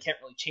 It like can't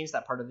really change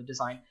that part of the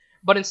design.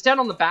 But instead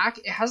on the back,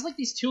 it has like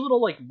these 2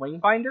 little like wing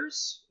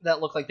binders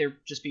that look like they're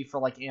just be for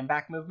like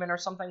back movement or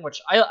something,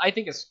 which I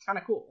think is kind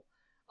of cool.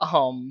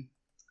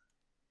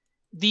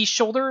 The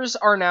shoulders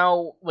are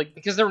now like,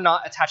 because they're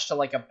not attached to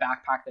like a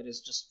backpack that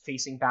is just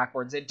facing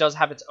backwards, it does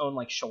have its own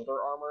like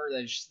shoulder armor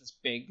that is just this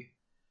big.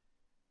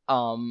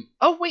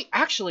 Oh wait,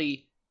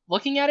 actually,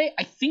 looking at it,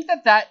 I think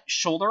that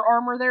shoulder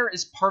armor there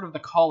is part of the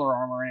collar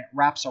armor and it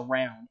wraps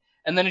around,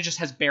 and then it just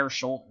has bare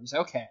shoulders.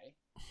 Okay.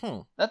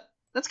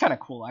 That's kind of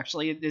cool,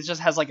 actually. It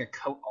just has like a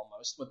coat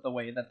almost with the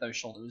way that those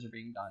shoulders are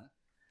being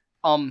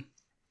done.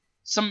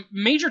 some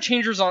major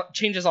changes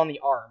on the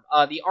arm.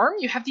 The arm,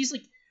 you have these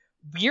like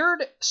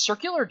weird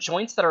circular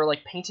joints that are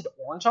like painted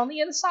orange on the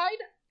inside.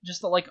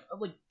 Just like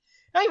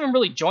not even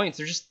really joints.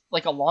 They're just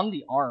like along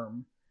the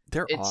arm.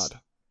 Odd.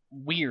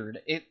 Weird.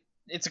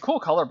 It's a cool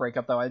color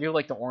breakup though. I do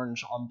like the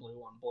orange on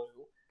blue on blue.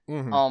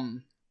 Mm-hmm.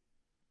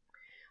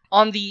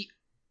 On the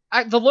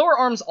lower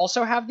arms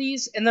also have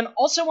these, and then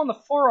also on the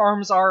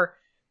forearms are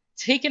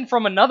taken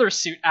from another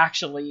suit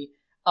actually.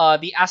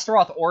 The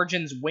Astaroth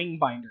Origins wing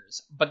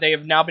binders, but they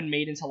have now been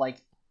made into like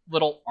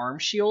little arm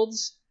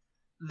shields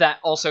that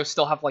also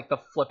still have like the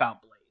flip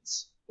out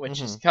blades,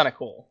 which is kind of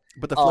cool.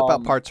 But the flip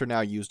out parts are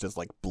now used as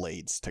like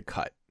blades to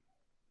cut.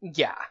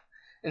 Yeah,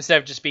 instead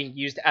of just being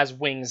used as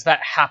wings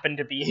that happen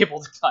to be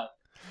able to cut.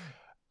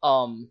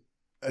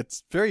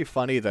 It's very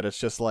funny that it's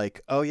just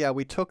like, oh yeah,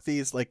 we took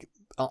these like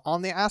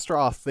on the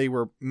Astaroth, they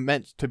were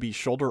meant to be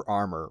shoulder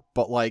armor,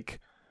 but like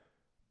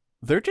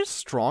they're just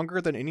stronger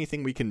than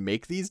anything we can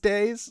make these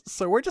days,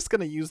 so we're just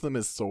gonna use them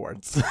as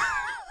swords.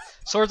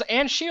 Swords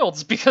and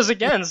shields, because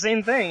again,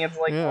 same thing. It's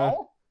like,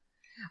 well,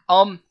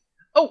 oh,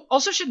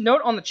 also should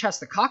note on the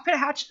chest, the cockpit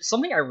hatch,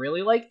 something I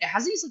really like. It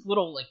has these like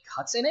little like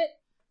cuts in it,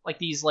 like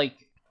these like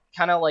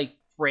kind of like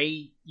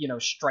gray,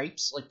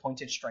 stripes, like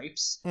pointed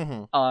stripes,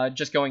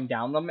 just going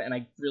down them, and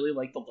I really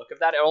like the look of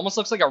that. It almost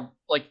looks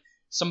like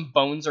some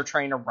bones are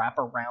trying to wrap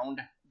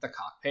around the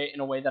cockpit in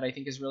a way that I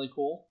think is really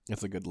cool.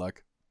 It's a good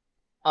look.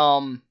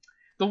 The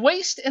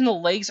waist and the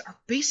legs are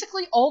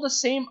basically all the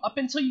same up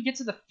until you get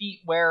to the feet,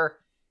 where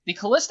the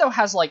Callisto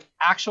has like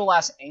actual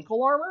ass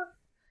ankle armor,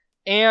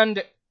 and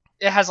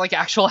it has like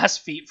actual ass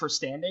feet for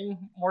standing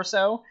more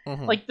so.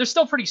 Like they're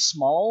still pretty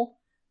small,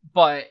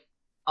 but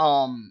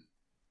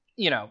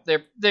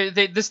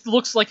this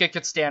looks like it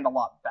could stand a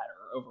lot better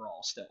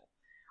overall still.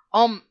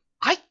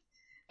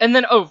 And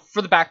then,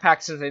 for the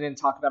backpack, since I didn't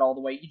talk about all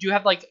the way, you do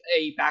have like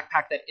a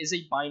backpack that is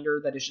a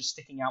binder that is just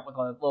sticking out with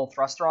a little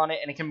thruster on it,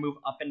 and it can move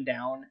up and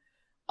down.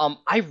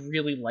 I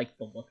really like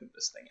the look of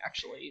this thing,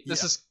 actually.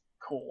 This is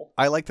cool.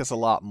 I like this a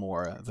lot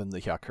more than the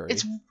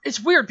Hyakuri. It's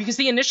weird, because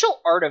the initial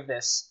art of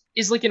this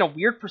is like in a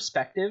weird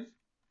perspective.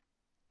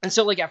 And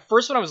so like at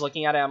first when I was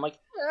looking at it, I'm like,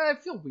 I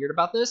feel weird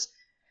about this.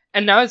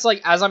 And now it's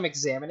like, as I'm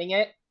examining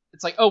it,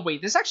 it's like, oh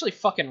wait, this actually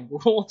fucking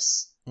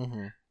rules.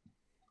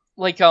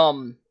 Like,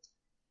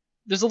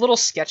 there's a little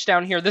sketch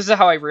down here. This is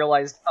how I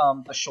realized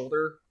the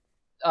shoulder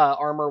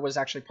armor was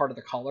actually part of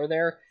the collar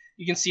there.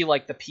 You can see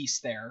like the piece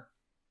there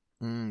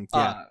on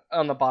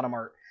the bottom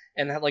art,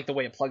 and like the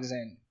way it plugs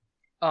in.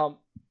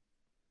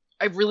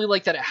 I really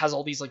like that it has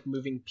all these like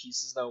moving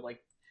pieces though.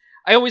 Like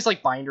I always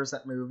like binders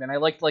that move, and I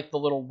like the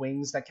little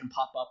wings that can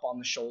pop up on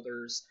the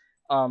shoulders.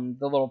 The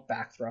little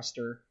back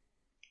thruster.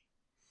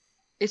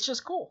 It's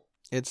just cool.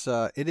 It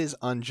is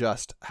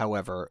unjust,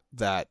 however,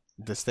 that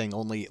this thing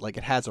only like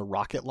it has a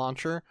rocket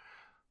launcher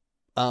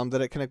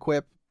that it can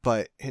equip,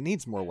 but it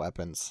needs more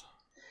weapons.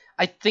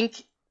 I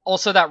think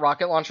also that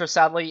rocket launcher,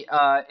 sadly,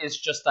 is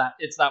just that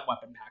it's that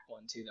weapon pack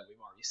one too that we've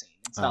already seen.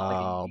 It's not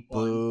like a unique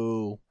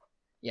boo. one.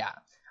 Yeah.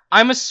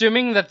 I'm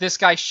assuming that this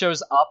guy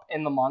shows up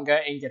in the manga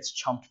and gets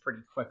chumped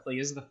pretty quickly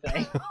is the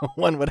thing.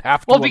 One would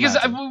have to. Well, because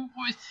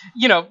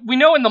we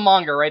know in the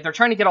manga, right? They're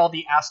trying to get all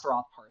the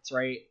Astaroth parts,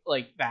 right?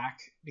 Like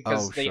back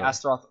because the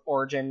Astaroth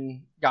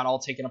origin got all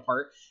taken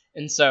apart,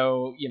 and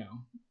so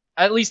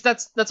at least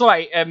that's what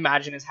I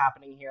imagine is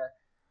happening here.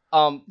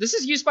 This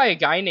is used by a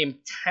guy named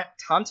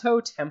Tanto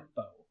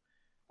Tempo,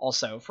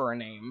 also for a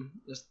name.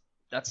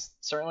 That's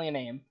certainly a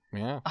name.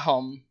 Yeah.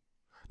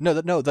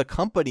 No, the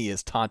company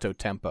is Tanto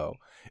Tempo.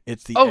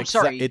 It's the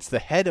it's the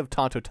head of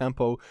Tanto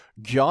Tempo,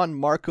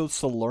 Gianmarco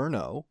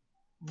Salerno.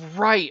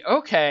 Right.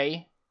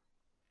 Okay.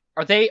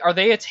 Are they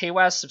a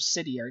Tewas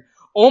subsidiary?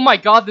 Oh my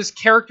God! This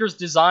character's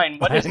design.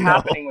 What is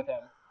happening with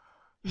him?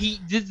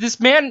 This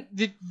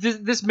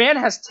man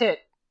has tit.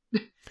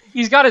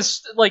 He's got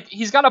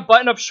a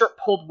button-up shirt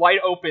pulled wide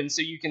open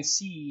so you can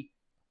see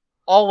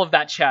all of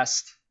that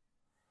chest.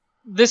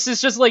 This is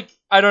just like,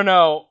 I don't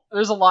know.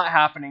 There's a lot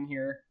happening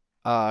here.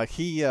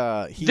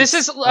 This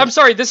is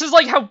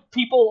like how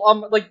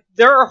people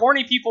there are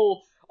horny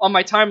people on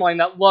my timeline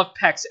that love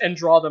pecs and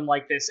draw them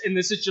like this, and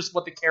this is just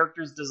what the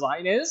character's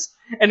design is,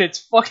 and it's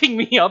fucking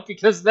me up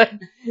because that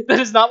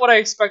is not what I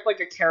expect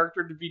like a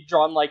character to be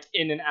drawn like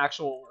in an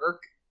actual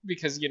work,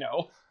 because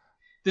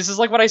this is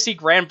like what I see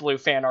Grand Blue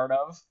fan art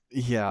of.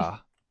 Yeah.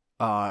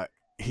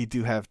 He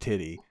do have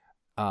titty.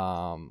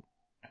 Gosh.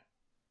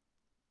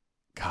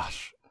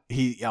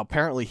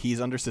 Apparently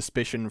he's under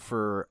suspicion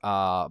for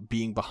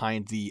being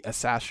behind the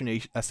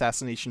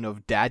assassination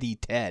of Daddy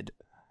Ted.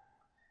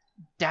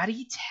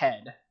 Daddy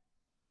Ted?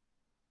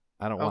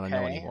 I don't want to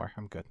know anymore.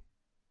 I'm good.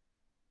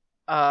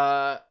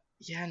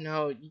 Yeah,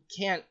 no, you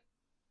can't.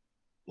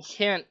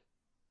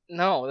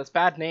 No, that's a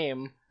bad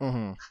name.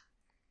 Mm-hmm.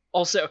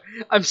 Also,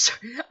 I'm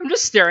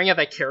just staring at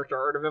that character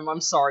art of him.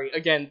 I'm sorry.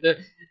 Again,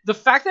 the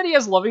fact that he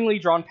has lovingly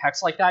drawn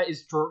pecs like that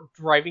is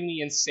driving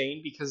me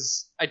insane,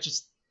 because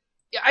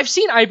I've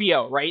seen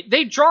IBO, right?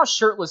 They draw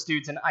shirtless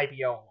dudes in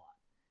IBO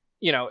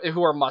a lot,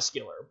 who are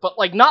muscular, but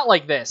like not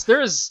like this.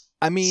 There is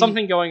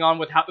something going on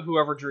with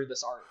whoever drew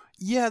this art.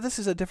 Yeah, this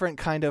is a different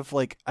kind of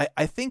like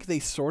I think they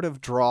sort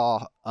of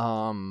draw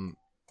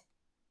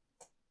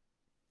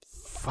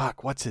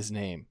fuck, what's his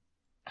name?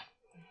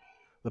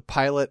 The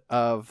pilot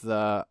of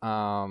the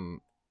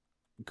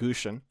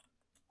Gushin.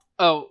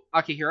 Oh,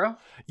 Akihiro?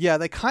 Yeah,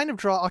 they kind of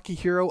draw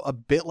Akihiro a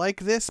bit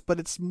like this, but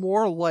it's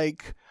more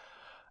like,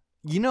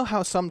 you know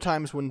how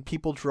sometimes when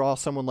people draw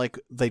someone, like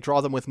they draw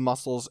them with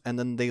muscles and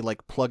then they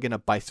like plug in a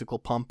bicycle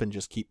pump and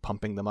just keep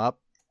pumping them up?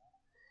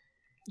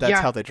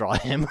 That's how they draw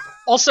him.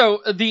 Also,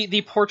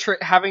 the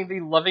portrait having the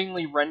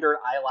lovingly rendered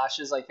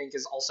eyelashes, I think,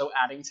 is also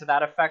adding to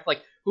that effect.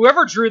 Like,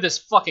 whoever drew this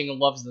fucking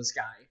loves this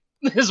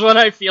guy, is what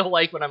I feel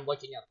like when I'm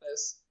looking at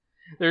this.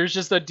 There's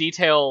just a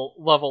detail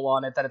level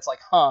on it that it's like,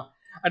 huh,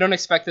 I don't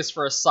expect this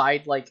for a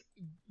side, like,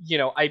 you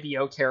know,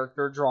 IBO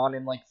character drawn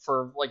in, like,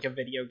 for, like, a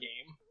video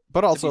game.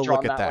 But also,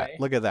 look at that.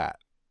 Look at that.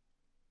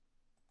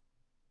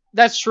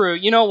 That's true.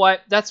 You know what?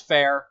 That's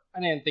fair.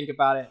 I didn't think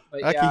about it.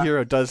 But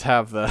Akihiro does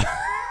have the...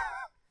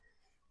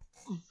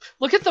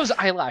 Look at those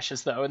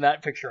eyelashes, though, in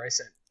that picture I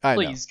sent.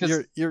 Please,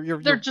 because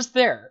they're just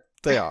there.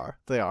 They are.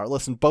 They are.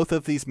 Listen, both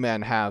of these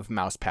men have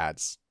mouse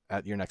pads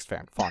at your next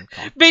FanCon.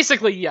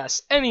 Basically,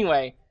 yes.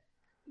 Anyway,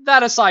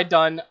 that aside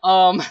done.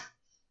 All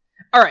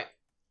right.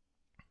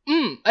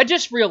 I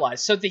just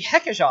realized. So the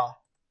Hekaja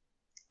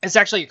is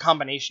actually a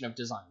combination of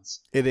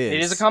designs. It is. It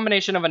is a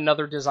combination of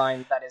another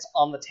design that is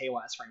on the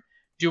Teiwaz frame.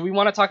 Do we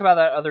want to talk about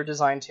that other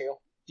design too?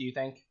 Do you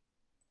think?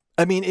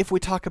 I mean, if we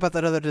talk about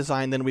that other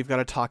design, then we've got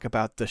to talk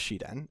about the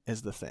Shiden,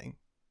 is the thing.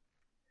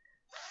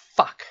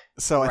 Fuck.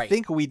 So right.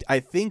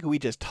 I think we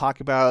just talk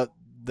about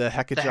the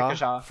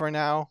Hekaja for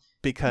now,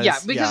 because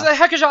the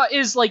Hekaja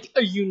is like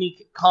a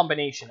unique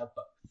combination of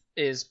both.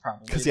 Is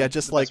probably because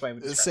just like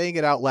saying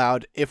it out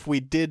loud. If we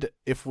did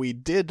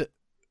the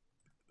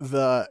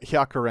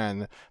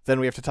Hyakuren, then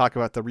we have to talk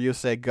about the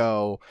Ryusei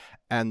Go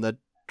and the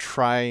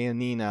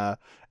Trianina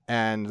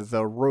and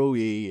the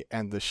Rui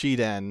and the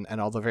Shiden and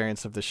all the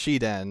variants of the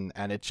Shiden,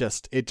 and it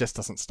just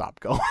doesn't stop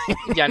going.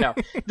 Yeah, no.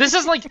 This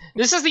is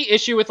the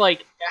issue with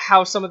like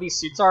how some of these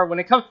suits are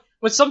when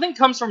something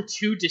comes from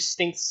two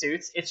distinct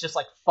suits. It's just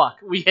like fuck.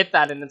 We hit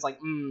that and it's like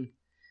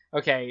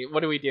okay, what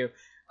do we do?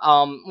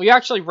 We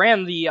actually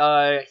ran the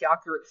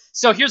Hyakuri.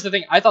 So here's the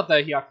thing. I thought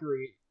the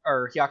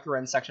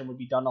Hyakuren section would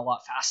be done a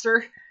lot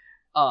faster.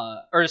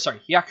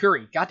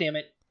 Hyakuri. God damn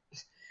it.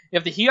 You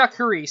have the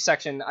Hyakuri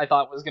section I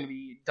thought was going to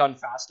be done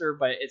faster,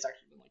 but it's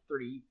actually been like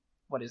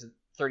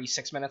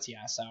 36 minutes?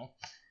 Yeah, so.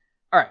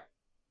 Alright.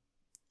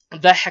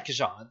 The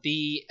Hekaja.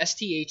 The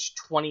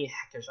STH-20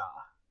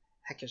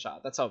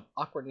 Hekaja. That's an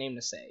awkward name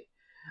to say.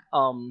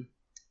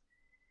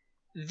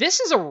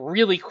 This is a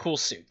really cool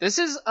suit. This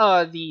is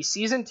the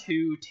Season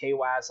 2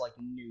 Teiwaz, like,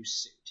 new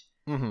suit.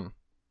 Mm-hmm.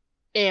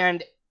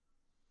 And,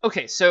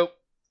 okay, so,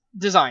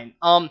 design.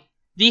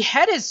 The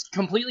head is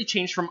completely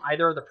changed from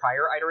either of the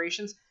prior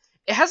iterations.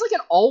 It has like an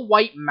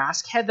all-white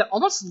mask head that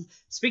almost,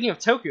 speaking of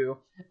Toku,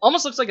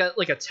 almost looks like a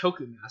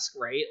Toku mask,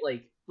 right?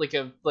 Like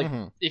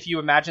mm-hmm. If you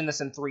imagine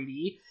this in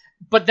 3D.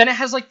 But then it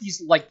has like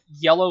these like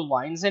yellow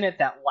lines in it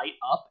that light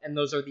up, and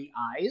those are the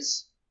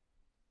eyes.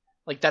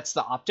 Like that's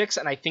the optics,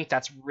 and I think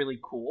that's really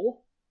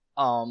cool.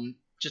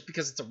 Just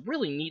because it's a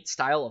really neat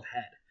style of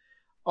head.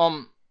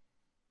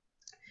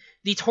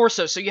 The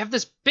torso. So you have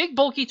this big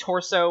bulky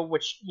torso,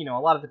 which, you know,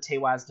 a lot of the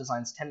Teiwaz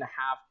designs tend to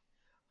have.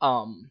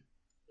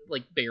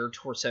 Like bare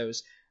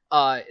torsos,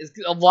 is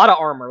a lot of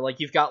armor.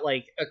 Like you've got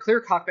like a clear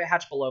cockpit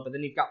hatch below, but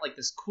then you've got like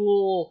this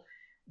cool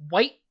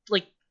white,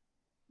 like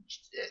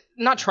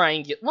not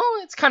triangular. Well,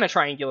 it's kind of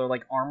triangular,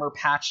 like armor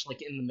patch,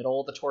 like in the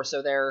middle of the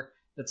torso there.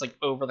 That's like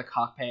over the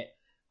cockpit.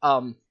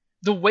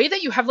 The way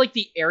that you have like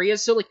the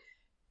areas. So like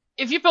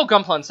if you build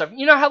Gunpla and stuff,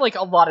 you know how like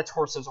a lot of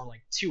torsos are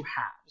like two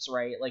halves,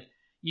 right? Like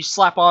you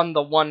slap on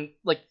the one,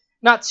 like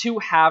not two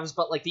halves,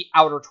 but like the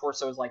outer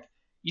torso is like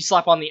you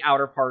slap on the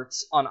outer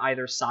parts on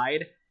either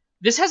side.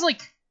 This has,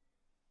 like,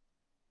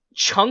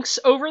 chunks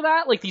over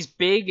that, like these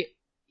big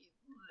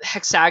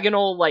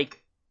hexagonal,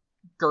 like,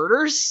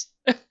 girders,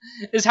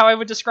 is how I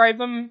would describe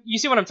them. You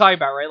see what I'm talking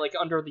about, right? Like,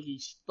 under the,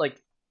 like,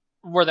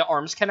 where the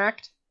arms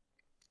connect?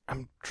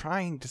 I'm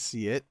trying to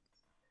see it.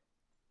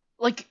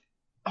 Like,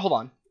 hold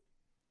on.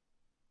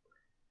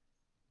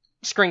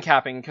 Screen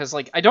capping, because,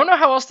 like, I don't know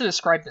how else to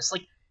describe this.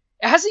 Like,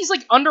 it has these,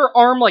 like,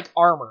 underarm, like,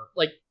 armor,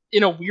 like,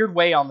 in a weird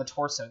way on the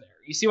torso there.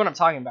 You see what I'm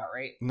talking about,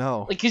 right?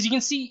 No. Like, because you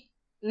can see...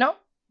 No,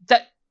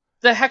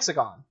 the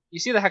hexagon.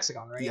 You see the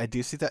hexagon, right? Yeah, I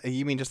do see that.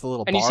 You mean just the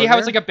little bar? And you see how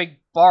it's like a big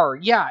bar.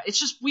 Yeah, it's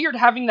just weird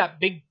having that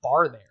big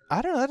bar there.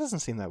 I don't know. That doesn't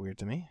seem that weird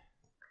to me.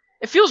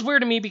 It feels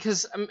weird to me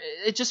because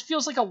it just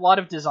feels like a lot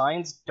of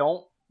designs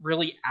don't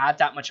really add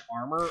that much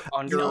armor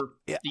under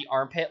the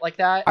armpit like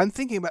that. I'm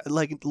thinking about,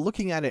 like,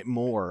 looking at it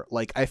more.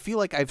 Like, I feel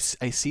like I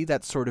see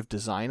that sort of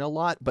design a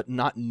lot, but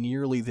not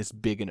nearly this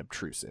big and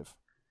obtrusive.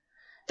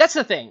 That's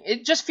the thing.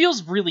 It just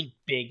feels really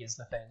big is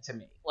the thing to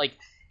me.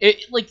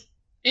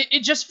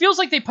 It just feels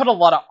like they put a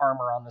lot of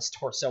armor on this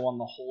torso on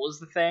the whole is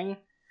the thing.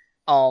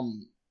 But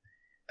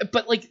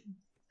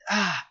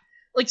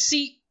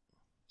see,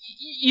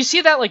 you see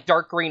that like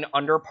dark green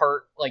under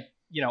part, like,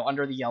 you know,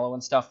 under the yellow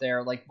and stuff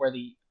there, like where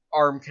the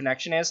arm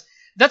connection is,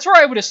 that's where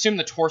I would assume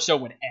the torso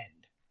would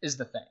end, is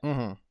the thing.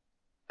 Mm-hmm.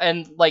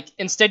 And, like,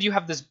 instead you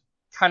have this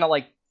kind of,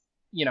 like,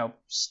 you know,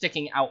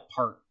 sticking out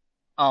part.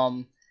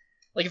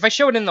 Like, if I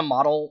show it in the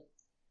model,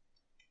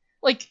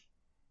 like,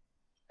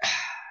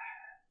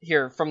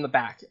 here, from the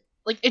back,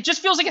 like, it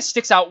just feels like it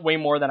sticks out way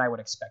more than I would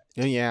expect.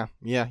 Yeah,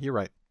 you're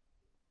right.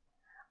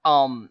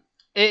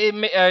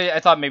 I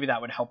thought maybe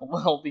that would help a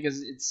little,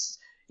 because it's,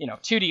 you know,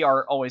 2D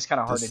art always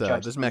kind of hard to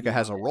judge. This mecha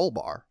has a roll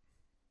bar.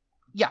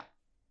 Yeah.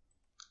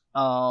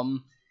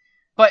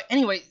 But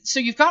anyway, so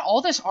you've got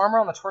all this armor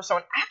on the torso,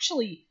 and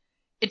actually,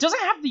 it doesn't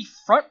have the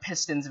front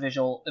pistons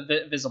visible.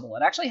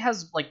 It actually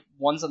has, like,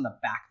 ones on the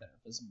back that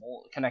are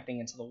visible, connecting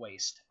into the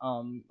waist,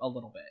 a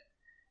little bit.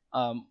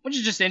 Which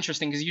is just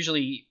interesting, because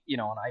usually, you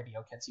know, on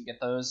IBO kits, you get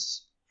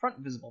those front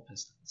visible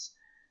pistons.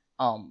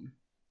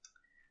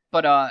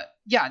 But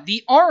yeah,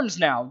 the arms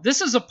now,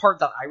 this is a part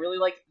that I really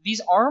like.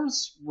 These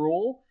arms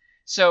rule.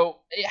 So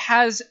it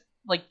has,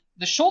 like,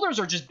 the shoulders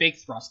are just big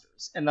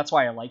thrusters, and that's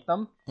why I like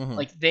them. Mm-hmm.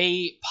 Like,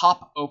 they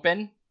pop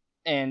open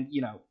and,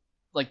 you know,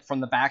 like, from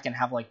the back and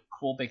have, like,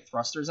 cool big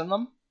thrusters in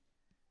them.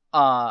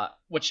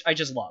 Which I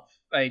just love.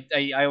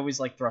 I always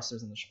like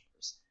thrusters in the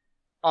shoulders.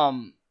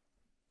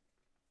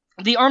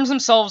 The arms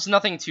themselves,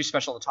 nothing too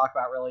special to talk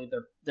about, really.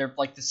 They're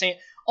like the same,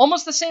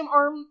 almost the same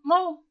arm.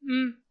 Well,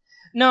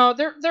 no,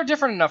 they're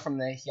different enough from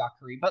the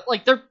Hyakuri, but,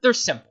 like, they're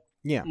simple.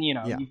 Yeah. You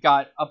know, yeah. You've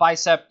got a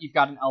bicep, you've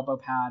got an elbow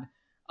pad,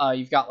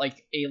 you've got,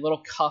 like, a little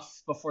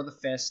cuff before the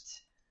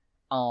fist.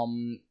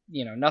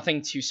 You know,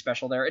 nothing too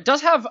special there. It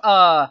does have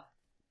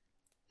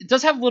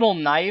little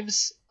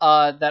knives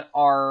that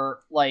are,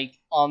 like,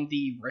 on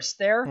the wrist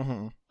there.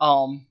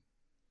 Mm-hmm.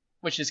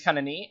 Which is kind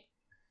of neat.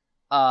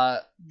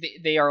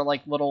 They are,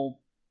 like, little.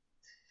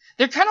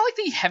 They're kind of like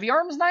the heavy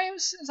arms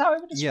knives, is how I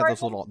would describe Yeah, those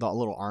them.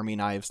 little army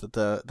knives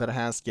that it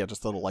has. Yeah,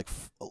 just little, like,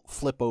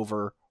 flip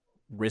over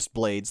wrist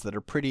blades that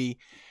are pretty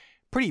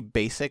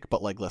basic,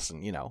 but, like,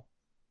 listen, you know.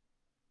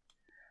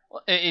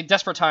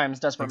 Desperate times,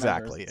 desperate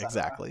Exactly, measures,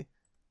 exactly.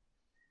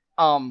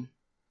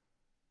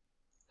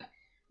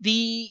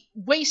 The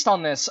waist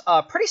on this,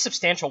 pretty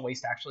substantial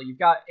waist, actually. You've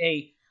got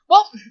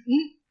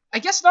I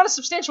guess not a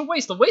substantial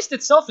waist. The waist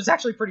itself is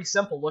actually pretty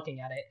simple looking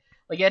at it.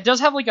 Like, it does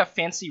have, like, a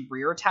fancy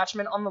rear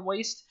attachment on the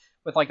waist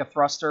with, like, a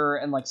thruster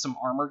and, like, some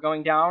armor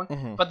going down.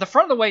 Mm-hmm. But the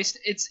front of the waist,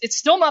 it's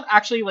still not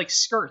actually, like,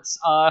 skirts.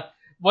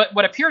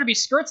 What appear to be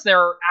skirts there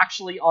are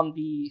actually on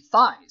the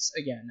thighs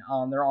again.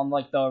 They're on,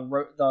 like,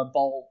 the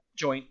ball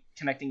joint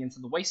connecting into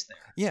the waist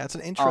there. Yeah, it's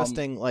an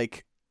interesting,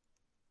 like,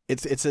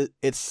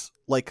 it's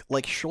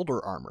like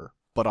shoulder armor,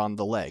 but on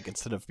the leg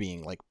instead of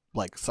being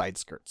like side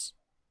skirts.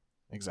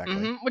 Exactly.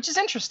 Mm-hmm, which is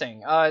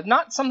interesting.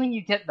 Not something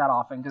you get that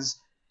often, because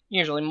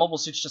usually mobile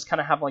suits just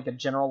kind of have, like, a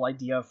general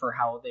idea for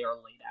how they are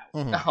laid out.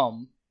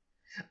 Mm-hmm.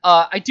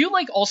 I do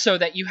like also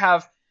that you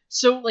have,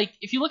 so, like,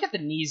 if you look at the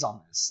knees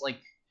on this, like,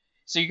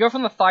 so you go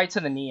from the thigh to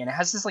the knee, and it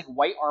has this, like,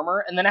 white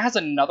armor, and then it has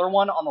another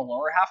one on the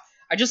lower half.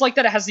 I just like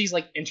that it has these,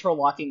 like,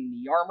 interlocking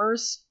knee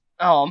armors.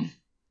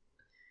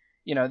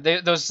 You know,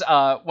 those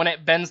when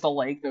it bends the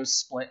leg, those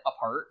split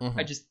apart. Mm-hmm.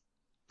 I just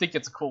think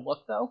it's a cool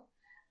look, though.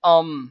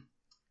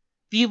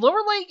 The lower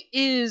leg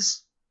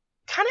is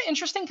kind of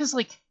interesting because,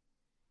 like,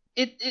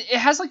 it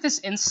has, like, this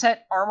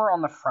inset armor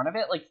on the front of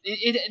it. Like,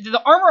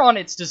 the armor on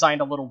it's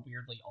designed a little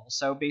weirdly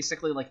also.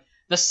 Basically, like,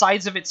 the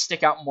sides of it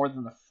stick out more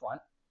than the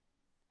front.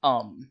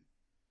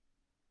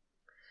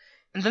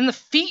 And then the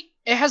feet,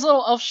 it has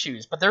little elf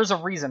shoes, but there's a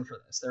reason for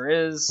this. There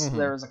is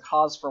a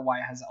cause for why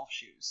it has elf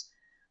shoes.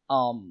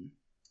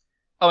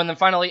 Oh, and then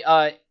finally,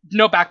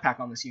 no backpack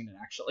on this unit,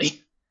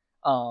 actually.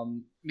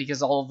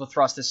 Because all of the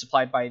thrust is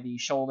supplied by the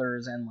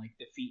shoulders and, like,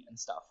 the feet and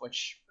stuff,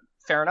 which,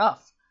 fair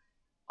enough.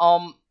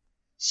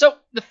 So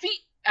the feet,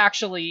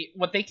 actually,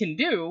 what they can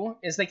do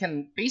is they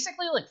can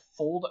basically, like,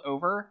 fold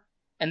over,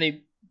 and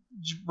they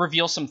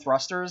reveal some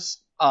thrusters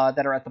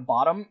that are at the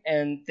bottom,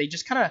 and they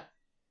just kind of...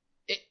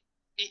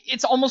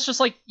 It's almost just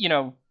like, you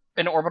know,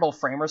 an orbital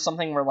frame or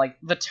something where, like,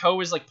 the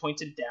toe is, like,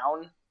 pointed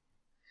down.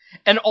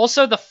 And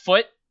also the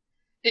foot,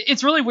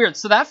 it's really weird.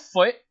 So that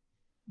foot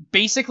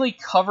basically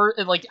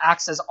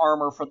acts as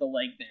armor for the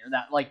leg there.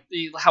 That, like,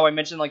 how I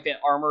mentioned, like, the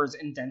armor is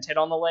indented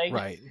on the leg.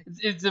 Right.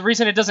 The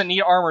reason it doesn't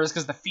need armor is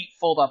because the feet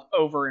fold up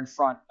over in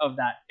front of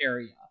that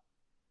area,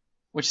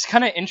 which is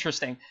kind of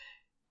interesting.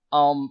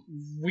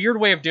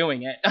 Weird way of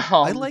doing it.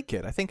 I like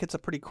it. I think it's a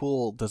pretty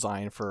cool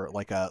design for,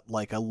 like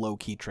a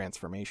low-key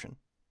transformation.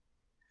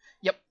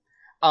 Yep.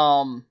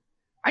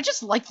 I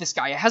just like this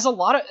guy. It has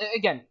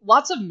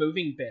lots of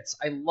moving bits.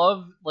 I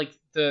love, like,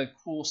 the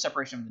cool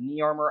separation of the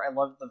knee armor. I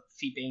love the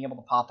feet being able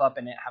to pop up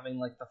and it having,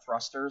 like, the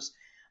thrusters.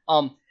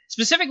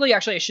 Specifically,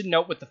 actually, I should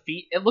note with the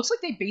feet, it looks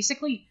like they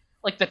basically,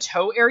 like, the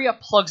toe area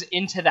plugs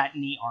into that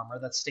knee armor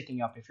that's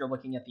sticking up if you're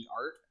looking at the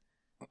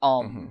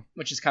art.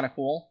 Which is kind of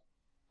cool.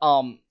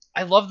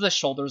 I love the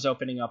shoulders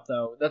opening up,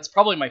 though. That's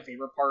probably my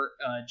favorite part.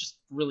 Just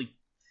really...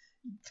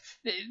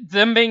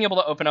 Them being able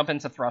to open up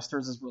into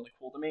thrusters is really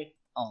cool to me.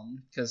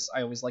 Because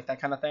I always like that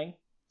kind of thing.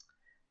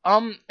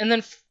 And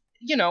then,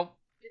 you know...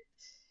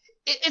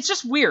 it's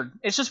just weird.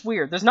 It's just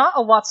weird. There's not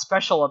a lot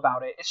special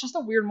about it. It's just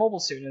a weird mobile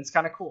suit, and it's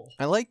kind of cool.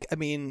 I like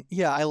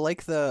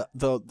the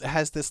it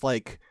has this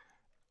like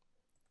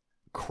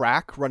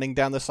crack running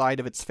down the side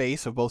of its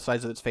face, of both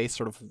sides of its face,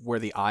 sort of where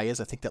the eye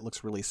is. I think that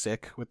looks really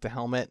sick with the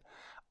helmet.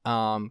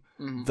 The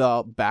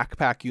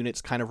backpack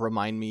units kind of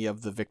remind me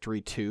of the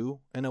Victory 2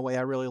 in a way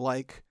I really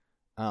like.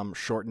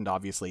 Shortened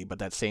obviously, but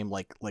that same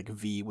like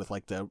V with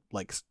like the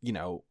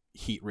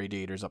heat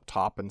radiators up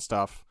top and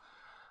stuff.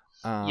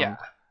 Yeah.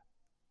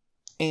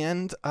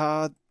 And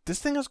this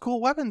thing has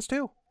cool weapons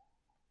too.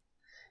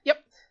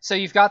 Yep. So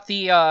you've got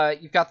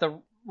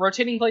the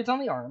rotating blades on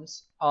the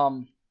arms.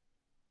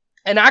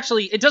 And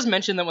actually, it does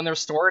mention that when they're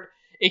stored,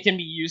 it can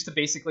be used to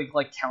basically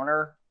like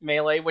counter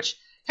melee, which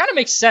kind of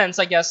makes sense,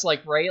 I guess.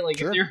 Like, right? Like,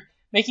 sure. If you're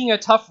making a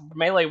tough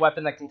melee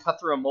weapon that can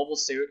cut through a mobile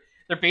suit,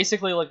 they're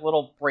basically like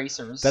little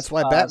bracers. That's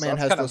why Batman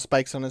has those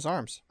spikes on his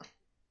arms.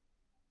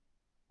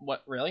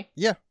 What? Really?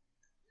 Yeah.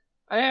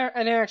 I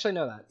didn't actually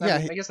know that.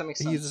 I guess that makes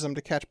sense. He uses them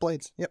to catch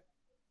blades. Yep.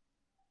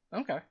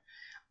 Okay.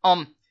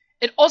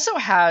 It also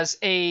has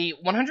a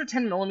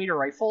 110 millimeter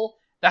rifle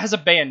that has a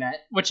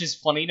bayonet, which is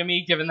funny to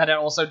me, given that it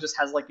also just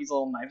has like these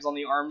little knives on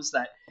the arms.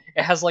 That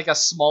it has like a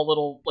small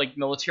little like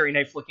military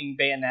knife looking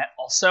bayonet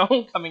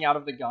also coming out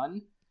of the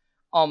gun.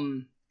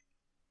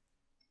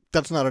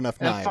 That's not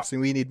enough knives.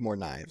 We need more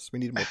knives. We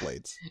need more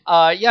blades.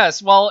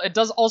 Yes. Well, it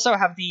does also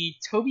have the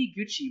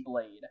Tobiguchi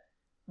blade,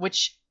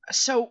 which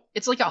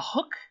it's like a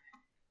hook.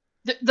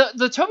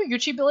 The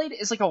Tobiguchi blade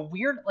is like a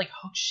weird like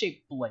hook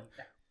shaped blade.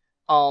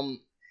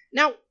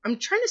 Now, I'm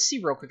trying to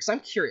see real quick, because I'm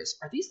curious.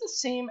 Are these the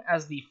same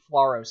as the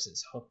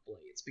Flaros' hook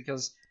blades?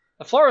 Because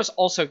the Flaros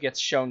also gets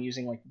shown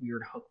using, like,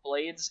 weird hook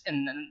blades,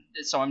 and then,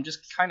 so I'm just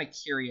kind of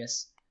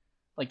curious,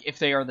 like, if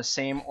they are the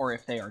same or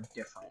if they are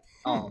different.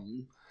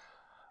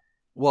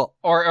 Well...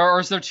 Or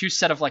is there two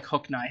set of, like,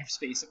 hook knives,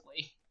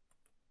 basically?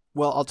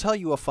 Well, I'll tell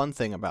you a fun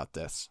thing about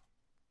this.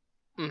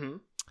 Mm-hmm.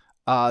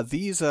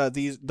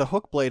 The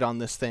hook blade on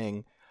this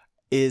thing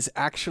is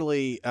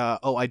actually,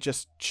 I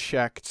just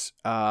checked,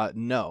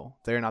 no,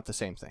 they're not the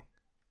same thing.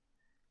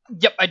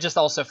 Yep, I just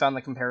also found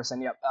the comparison,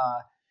 yep.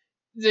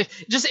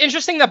 Just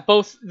interesting that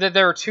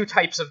there are two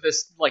types of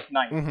this, like,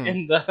 knife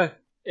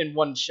in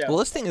one show. Well,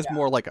 this thing is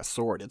more like a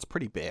sword. It's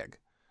pretty big.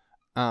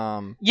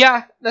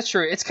 Yeah, that's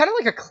true. It's kind of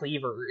like a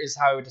cleaver, is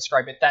how I would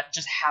describe it, that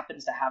just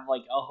happens to have,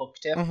 like, a hook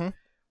tip. Mm-hmm.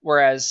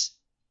 Whereas,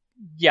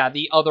 yeah,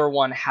 the other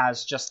one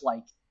has just,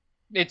 like,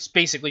 it's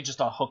basically just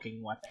a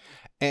hooking weapon.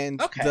 And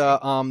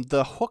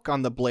the hook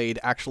on the blade,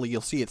 actually,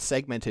 you'll see it's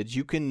segmented.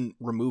 You can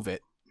remove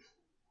it.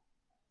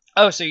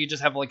 Oh, so you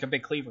just have like a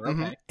big cleaver. Okay.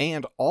 Mm-hmm.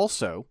 And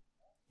also,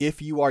 if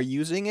you are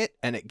using it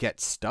and it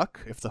gets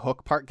stuck, if the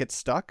hook part gets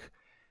stuck,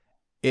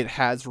 it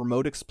has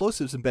remote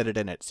explosives embedded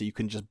in it, so you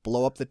can just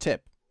blow up the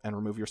tip and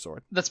remove your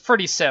sword. That's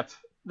pretty sick.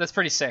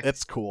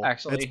 It's cool.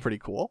 Actually, it's pretty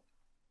cool.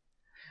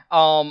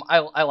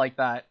 I like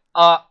that.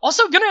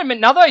 Also, gonna admit,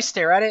 now that I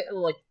stare at it,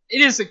 like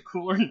it is a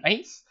cooler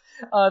knife.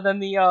 Than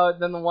the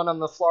one on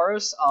the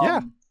Flaros. Yeah.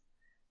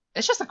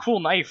 It's just a cool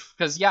knife,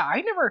 because, yeah,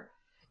 I never...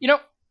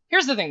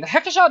 here's the thing. The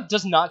Hekashot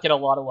does not get a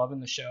lot of love in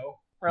the show,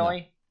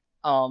 really.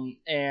 No.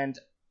 And,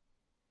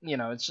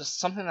 it's just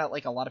something that,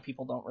 like, a lot of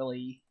people don't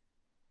really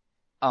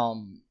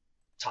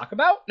talk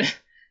about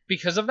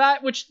because of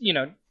that, which,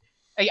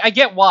 I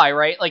get why,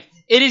 right? Like,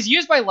 it is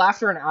used by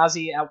Laughter and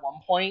Ozzy at one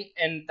point,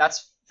 and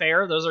that's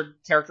fair. Those are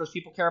characters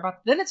people care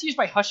about. Then it's used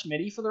by Hush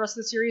Midi for the rest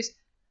of the series.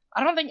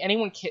 I don't think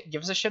anyone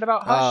gives a shit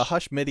about Hush.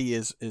 Hush Midi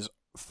is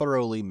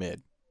thoroughly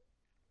mid.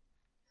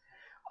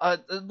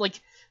 Like,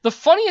 the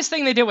funniest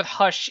thing they did with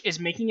Hush is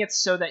making it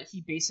so that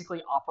he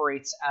basically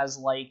operates as,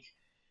 like,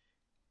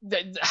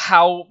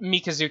 how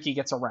Mikazuki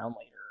gets around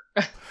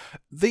later.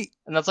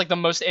 And that's, like, the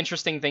most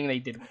interesting thing they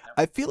did with him.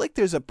 I feel like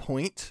there's a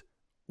point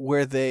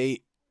where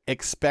they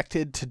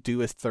expected to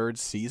do a third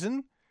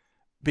season,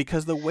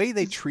 because the way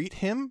they treat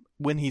him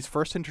when he's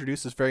first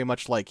introduced is very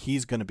much like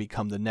he's going to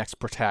become the next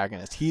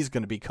protagonist. He's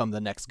going to become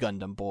the next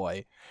Gundam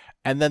boy.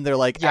 And then they're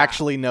like,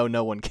 actually,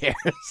 no one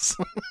cares.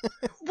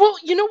 Well,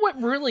 you know what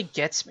really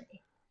gets me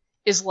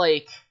is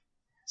like...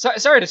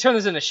 sorry to turn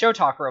this into show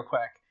talk real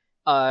quick.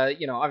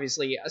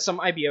 Obviously,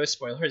 some IBO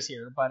spoilers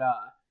here. But,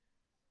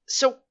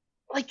 so,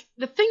 like,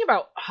 the thing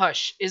about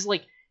Hush is,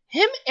 like,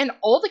 him and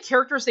all the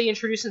characters they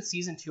introduced in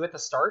Season 2 at the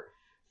start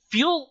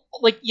feel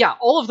like, yeah,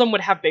 all of them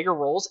would have bigger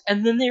roles,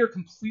 and then they are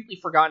completely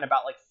forgotten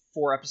about, like,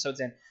 4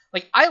 episodes in.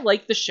 Like, I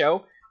like the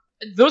show.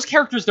 Those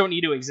characters don't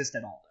need to exist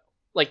at all,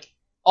 though. Like,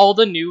 all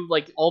the new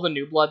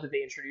blood that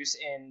they introduce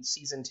in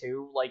Season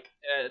 2, like,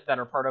 that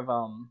are part of,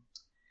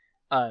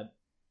 why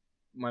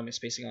am I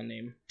spacing on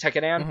name?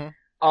 Tekkadan?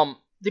 Mm-hmm.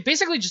 They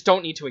basically just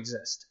don't need to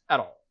exist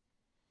at all.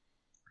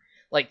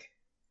 Like,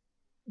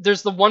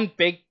 there's the one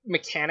big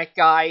mechanic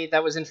guy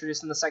that was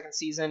introduced in the second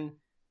season.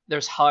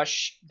 There's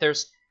Hush.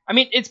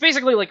 It's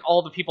basically, like,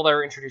 all the people that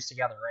are introduced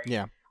together, right?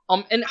 Yeah.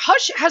 And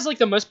Hush has, like,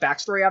 the most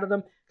backstory out of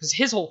them, because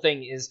his whole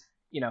thing is,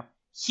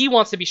 he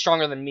wants to be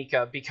stronger than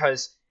Mika,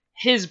 because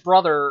it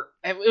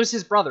was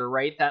his brother,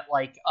 right, that,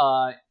 like,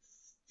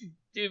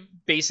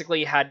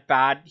 basically had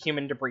bad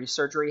human debris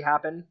surgery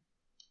happen,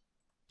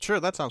 Sure,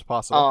 that sounds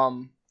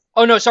possible.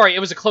 Oh no, sorry, it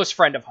was a close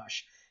friend of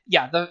Hush.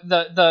 Yeah,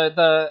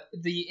 the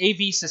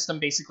AV system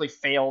basically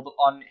failed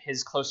on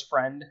his close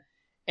friend,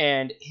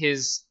 and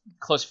his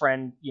close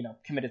friend,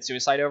 committed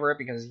suicide over it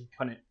because he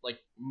couldn't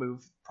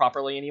move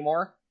properly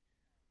anymore.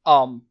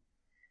 And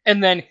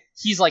then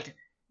he's like,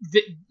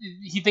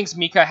 he thinks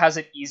Mika has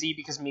it easy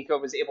because Mika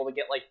was able to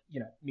get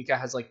Mika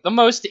has the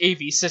most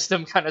AV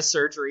system kind of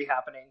surgery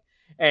happening,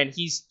 and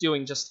he's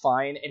doing just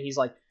fine. And he's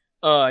like,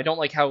 I don't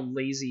like how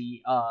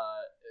lazy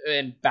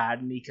and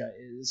bad Mika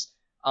is.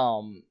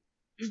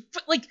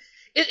 But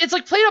it's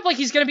played up like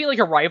he's gonna be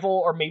a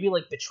rival or maybe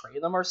betray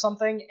them or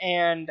something,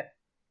 and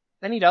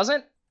then he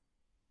doesn't.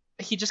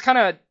 He just kind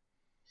of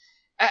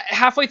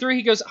halfway through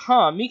he goes,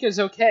 Mika's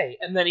okay,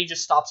 and then he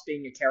just stops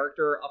being a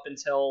character up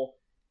until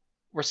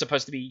we're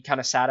supposed to be kind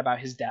of sad about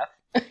his death.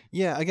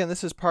 Yeah, again,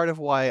 this is part of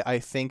why I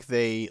think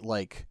they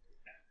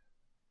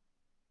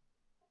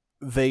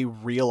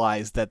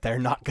realize that they're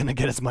not going to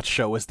get as much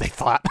show as they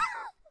thought.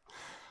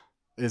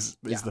 is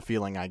the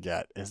feeling I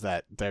get, is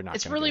that they're not.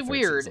 It's really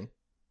weird. Season.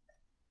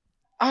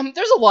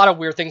 There's a lot of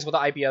weird things with the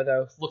IBO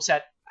though. Looks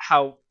at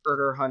how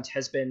Urder Hunt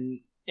has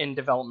been in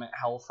development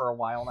hell for a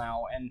while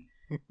now, and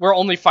we're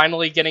only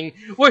finally getting...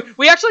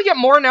 We actually get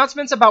more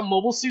announcements about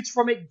mobile suits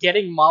from it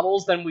getting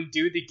models than we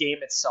do the game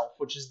itself,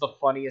 which is the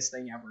funniest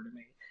thing ever to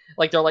me.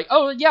 They're like,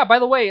 oh, yeah, by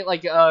the way,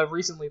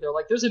 recently, they're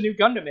like, there's a new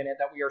Gundam in it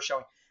that we are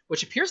showing,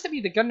 which appears to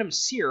be the Gundam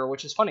Seer,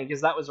 which is funny,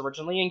 because that was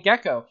originally in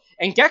Gecko.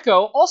 And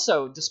Gecko,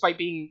 also, despite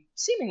being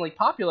seemingly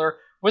popular,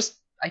 was,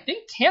 I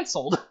think,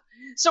 canceled.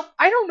 So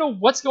I don't know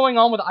what's going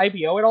on with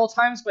IBO at all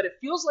times, but it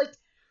feels like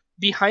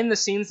behind the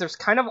scenes, there's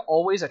kind of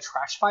always a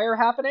trash fire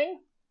happening.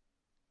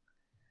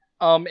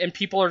 And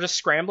people are just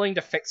scrambling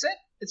to fix it.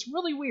 It's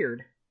really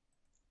weird.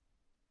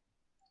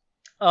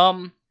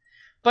 But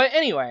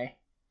anyway.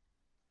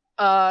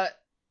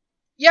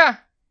 Yeah.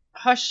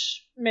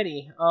 Hush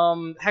Mini.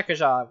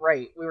 Hekaja,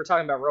 right. We were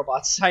talking about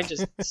robots. I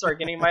just started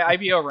getting my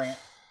IBO rant.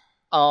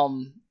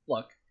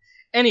 Look.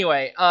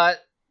 Anyway,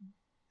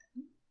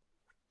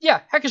 yeah,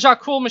 Hekaja,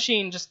 cool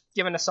machine, just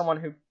given to someone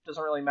who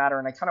doesn't really matter,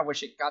 and I kind of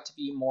wish it got to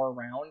be more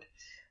around.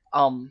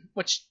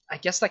 Which I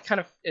guess that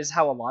kind of is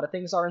how a lot of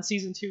things are in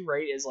Season 2,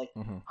 right? Is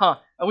I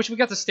wish we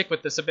got to stick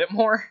with this a bit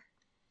more.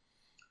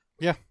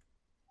 Yeah.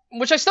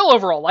 Which I still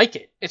overall like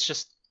it. It's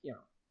just,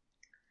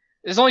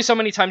 there's only so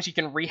many times you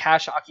can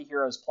rehash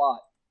Akihiro's plot.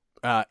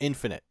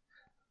 Infinite.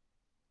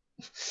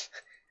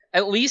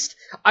 At least,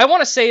 I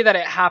want to say that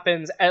it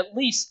happens at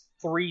least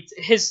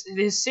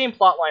his same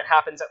plot line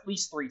happens at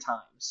least 3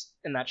 times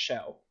in that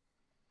show.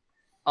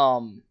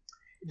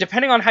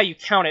 Depending on how you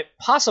count it,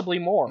 possibly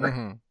more.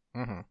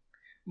 Mm-hmm. Mm-hmm.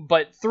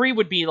 But 3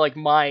 would be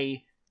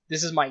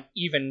this is my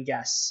even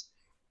guess.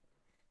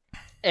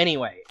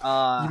 Anyway,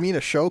 you mean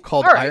a show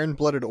called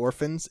Iron-Blooded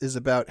Orphans is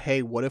about,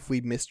 hey, what if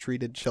we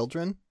mistreated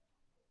children?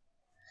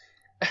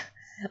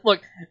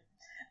 Look,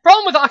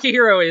 problem with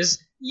Akihiro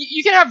is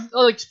you can have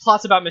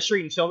plots about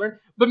mistreating children,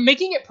 but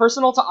making it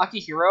personal to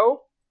Akihiro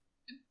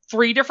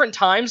 3 different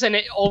times and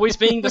it always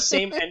being the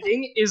same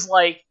ending is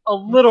a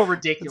little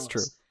ridiculous.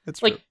 It's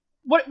true.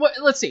 What?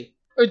 Let's see.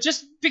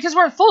 Just because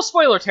we're in full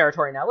spoiler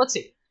territory now, let's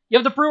see. You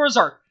have the Brewers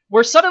arc,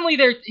 where suddenly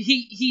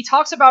he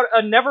talks about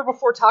a never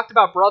before talked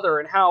about brother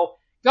and how,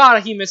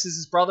 God, he misses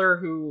his brother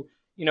who,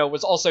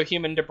 was also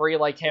human debris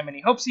like him, and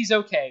he hopes he's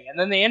okay. And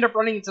then they end up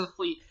running into the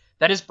fleet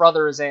that his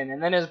brother is in,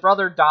 and then his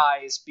brother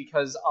dies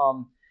because,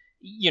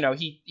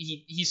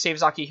 he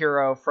saves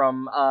Akihiro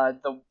from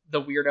the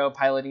weirdo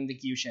piloting the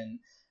Gyushin.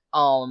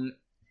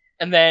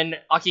 And then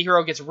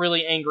Akihiro gets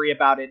really angry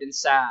about it and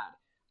sad.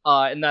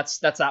 And that's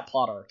that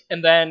plot arc.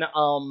 And then,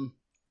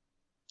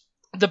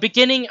 the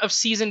beginning of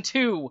Season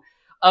 2,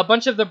 a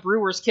bunch of the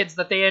Brewers kids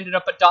that they ended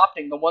up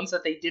adopting, the ones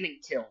that they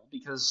didn't kill,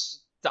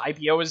 because the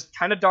IBO is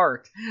kind of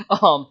dark,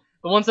 the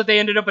ones that they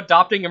ended up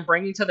adopting and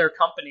bringing to their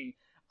company,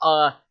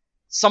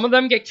 some of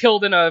them get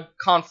killed in a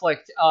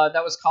conflict,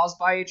 that was caused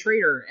by a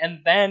traitor, and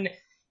then,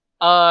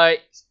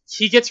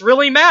 he gets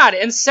really mad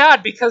and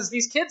sad because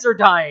these kids are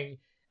dying,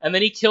 and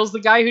then he kills the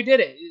guy who did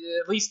it.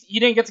 At least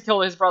he didn't get to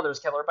kill his brother's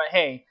killer, but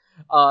hey,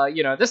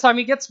 this time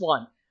he gets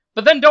one.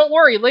 But then don't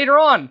worry, later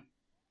on,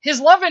 his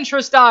love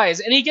interest dies,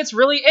 and he gets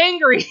really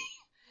angry,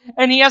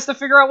 and he has to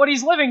figure out what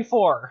he's living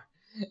for.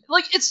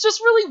 It's just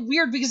really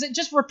weird, because it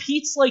just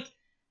repeats,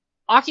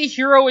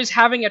 Akihiro is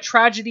having a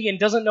tragedy and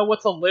doesn't know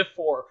what to live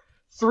for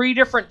 3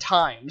 different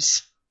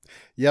times.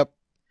 Yep.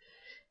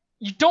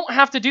 You don't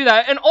have to do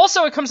that, and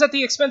also it comes at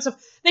the expense of,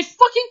 they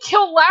fucking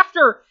kill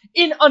Laughter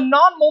in a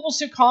non-mobile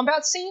suit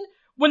combat scene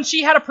when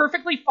she had a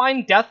perfectly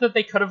fine death that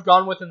they could have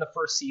gone with in the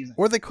first season.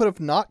 Or they could have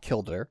not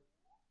killed her.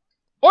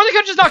 Or they could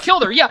have just not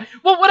killed her, yeah.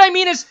 Well, what I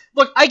mean is,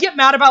 look, I get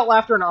mad about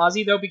Laughter and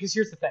Ozzy, though, because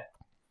here's the thing.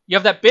 You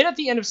have that bit at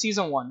the end of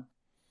Season 1,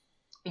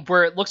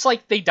 where it looks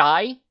like they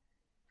die,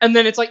 and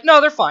then it's like,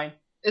 no, they're fine.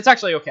 It's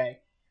actually okay.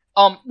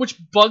 Which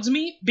bugs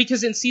me,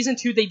 because in Season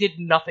 2, they did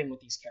nothing with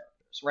these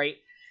characters, right?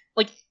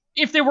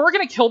 If they were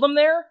going to kill them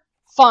there,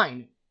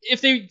 fine.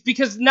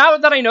 Because now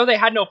that I know they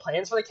had no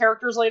plans for the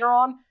characters later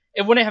on,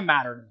 it wouldn't have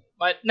mattered to me.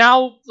 But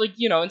now,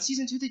 in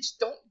Season 2, they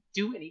just don't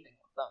do anything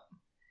with them.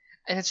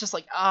 And it's just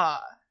like,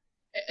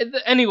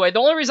 Anyway, the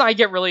only reason I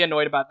get really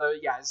annoyed about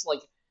is like,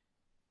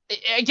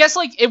 I guess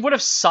like it would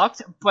have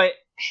sucked, but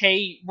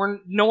hey,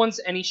 no one's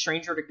any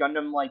stranger to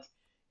Gundam. Like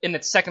in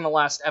its second to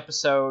last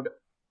episode,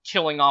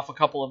 killing off a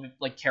couple of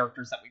like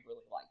characters that we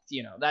really liked.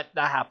 You know, that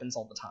happens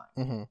all the time.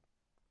 Mm-hmm.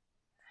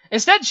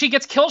 Instead, she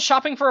gets killed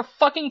shopping for a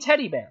fucking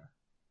teddy bear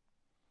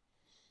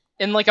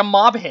in like a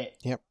mob hit.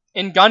 Yep.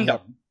 In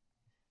Gundam.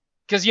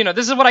 Because, you know,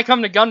 this is what I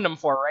come to Gundam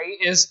for, right?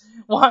 Is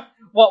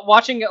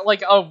watching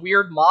like a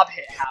weird mob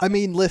hit happen. I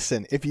mean,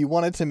 listen, if you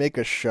wanted to make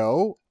a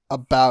show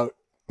about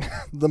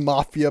the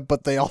Mafia,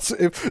 but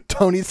if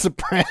Tony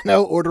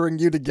Soprano ordering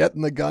you to get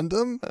in the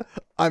Gundam,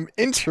 I'm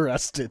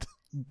interested.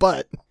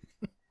 But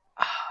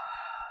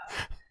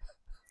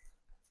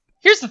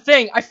here's the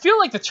thing, I feel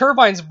like the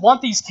Turbines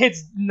want these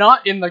kids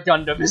not in the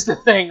Gundam is the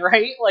thing,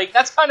 right? Like,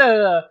 that's kind of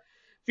the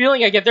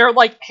feeling I get. They're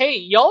like, hey,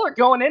 y'all are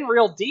going in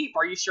real deep.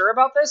 Are you sure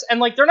about this? And,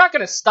 like, they're not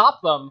going to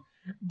stop them.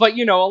 But,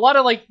 you know, a lot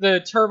of, like, the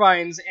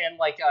Turbines and,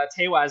 like,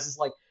 Teiwaz is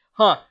like,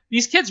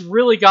 these kids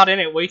really got in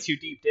it way too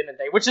deep, didn't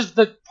they? Which is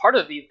the part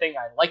of the thing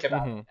I like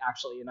about it,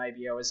 actually, in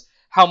IBO, is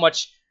how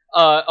much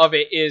of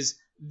it is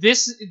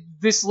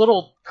this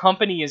little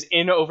company is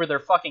in over their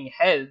fucking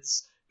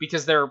heads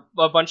because they're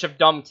a bunch of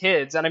dumb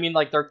kids. And I mean,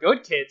 like, they're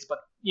good kids, but,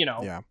 you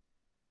know,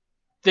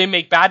 they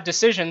make bad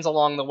decisions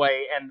along the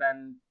way, and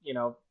then, you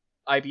know,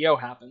 IBO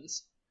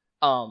happens.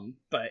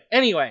 But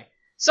anyway,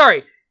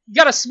 sorry,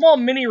 got a small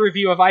mini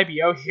review of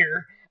IBO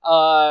here.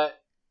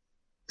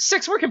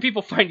 Six, where can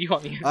people find you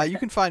on the internet? You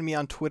can find me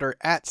on Twitter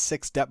at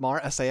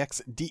SixDetmar,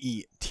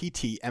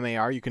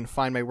 SIXDETTMAR. You can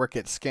find my work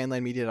at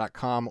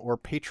scanlinemedia.com or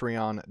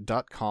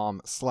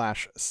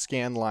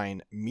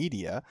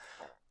patreon.com/scanlinemedia.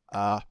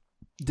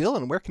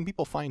 Dylan, where can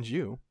people find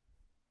you?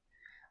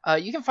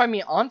 You can find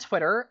me on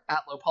Twitter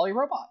at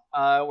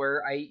LowPolyRobot,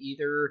 where I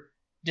either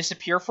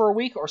disappear for a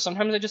week or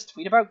sometimes I just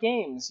tweet about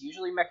games,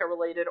 usually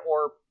mecha-related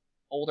or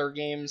older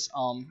games.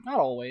 Not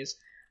always.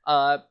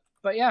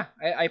 But yeah,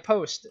 I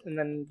post, and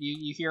then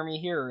you hear me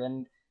here,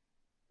 and,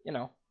 you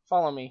know,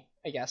 follow me,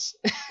 I guess.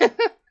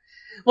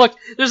 Look,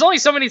 there's only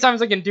so many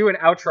times I can do an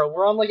outro.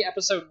 We're on, like,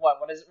 episode,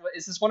 what is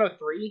this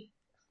 103?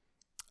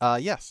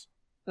 Yes.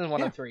 This is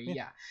 103,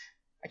 yeah.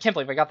 I can't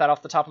believe I got that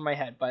off the top of my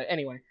head, but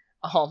anyway,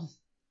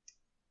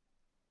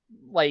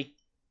 like,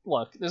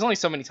 look, there's only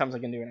so many times I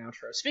can do an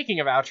outro. Speaking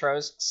of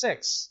outros,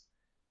 Six,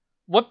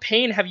 what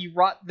pain have you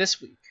wrought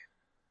this week?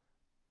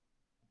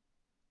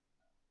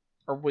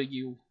 Or will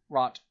you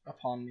wrought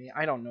upon me?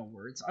 I don't know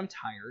words. I'm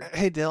tired.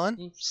 Hey, Dylan.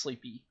 I'm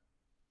sleepy.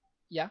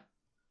 Yeah?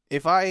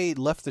 If I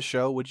left the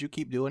show, would you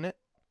keep doing it?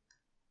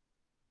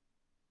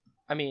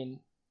 I mean,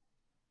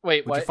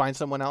 wait, Would you find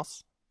someone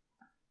else?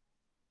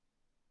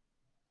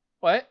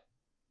 What?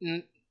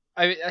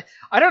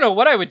 I don't know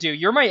what I would do.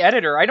 You're my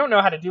editor. I don't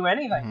know how to do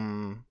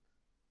anything.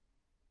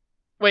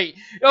 Wait.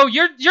 Oh,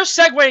 you're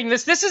segueing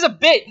this. This is a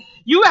bit.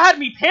 You had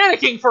me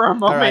panicking for a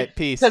moment. All right,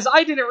 peace. Because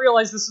I didn't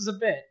realize this was a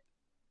bit.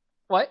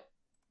 What?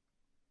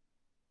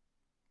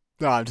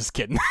 No, I'm just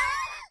kidding.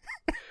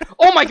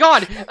 Oh my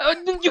god!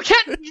 You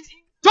can't.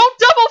 Don't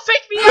double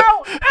fake me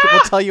out.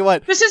 We'll tell you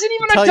what. This isn't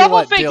even a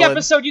double fake Dylan,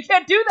 episode. You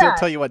can't do that. I'll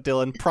tell you what,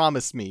 Dylan.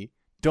 Promise me.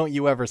 Don't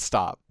you ever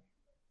stop.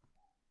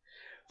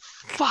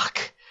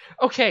 Fuck.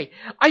 Okay,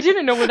 I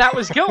didn't know where that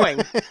was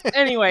going.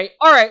 Anyway,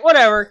 alright,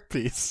 whatever.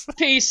 Peace.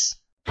 Peace.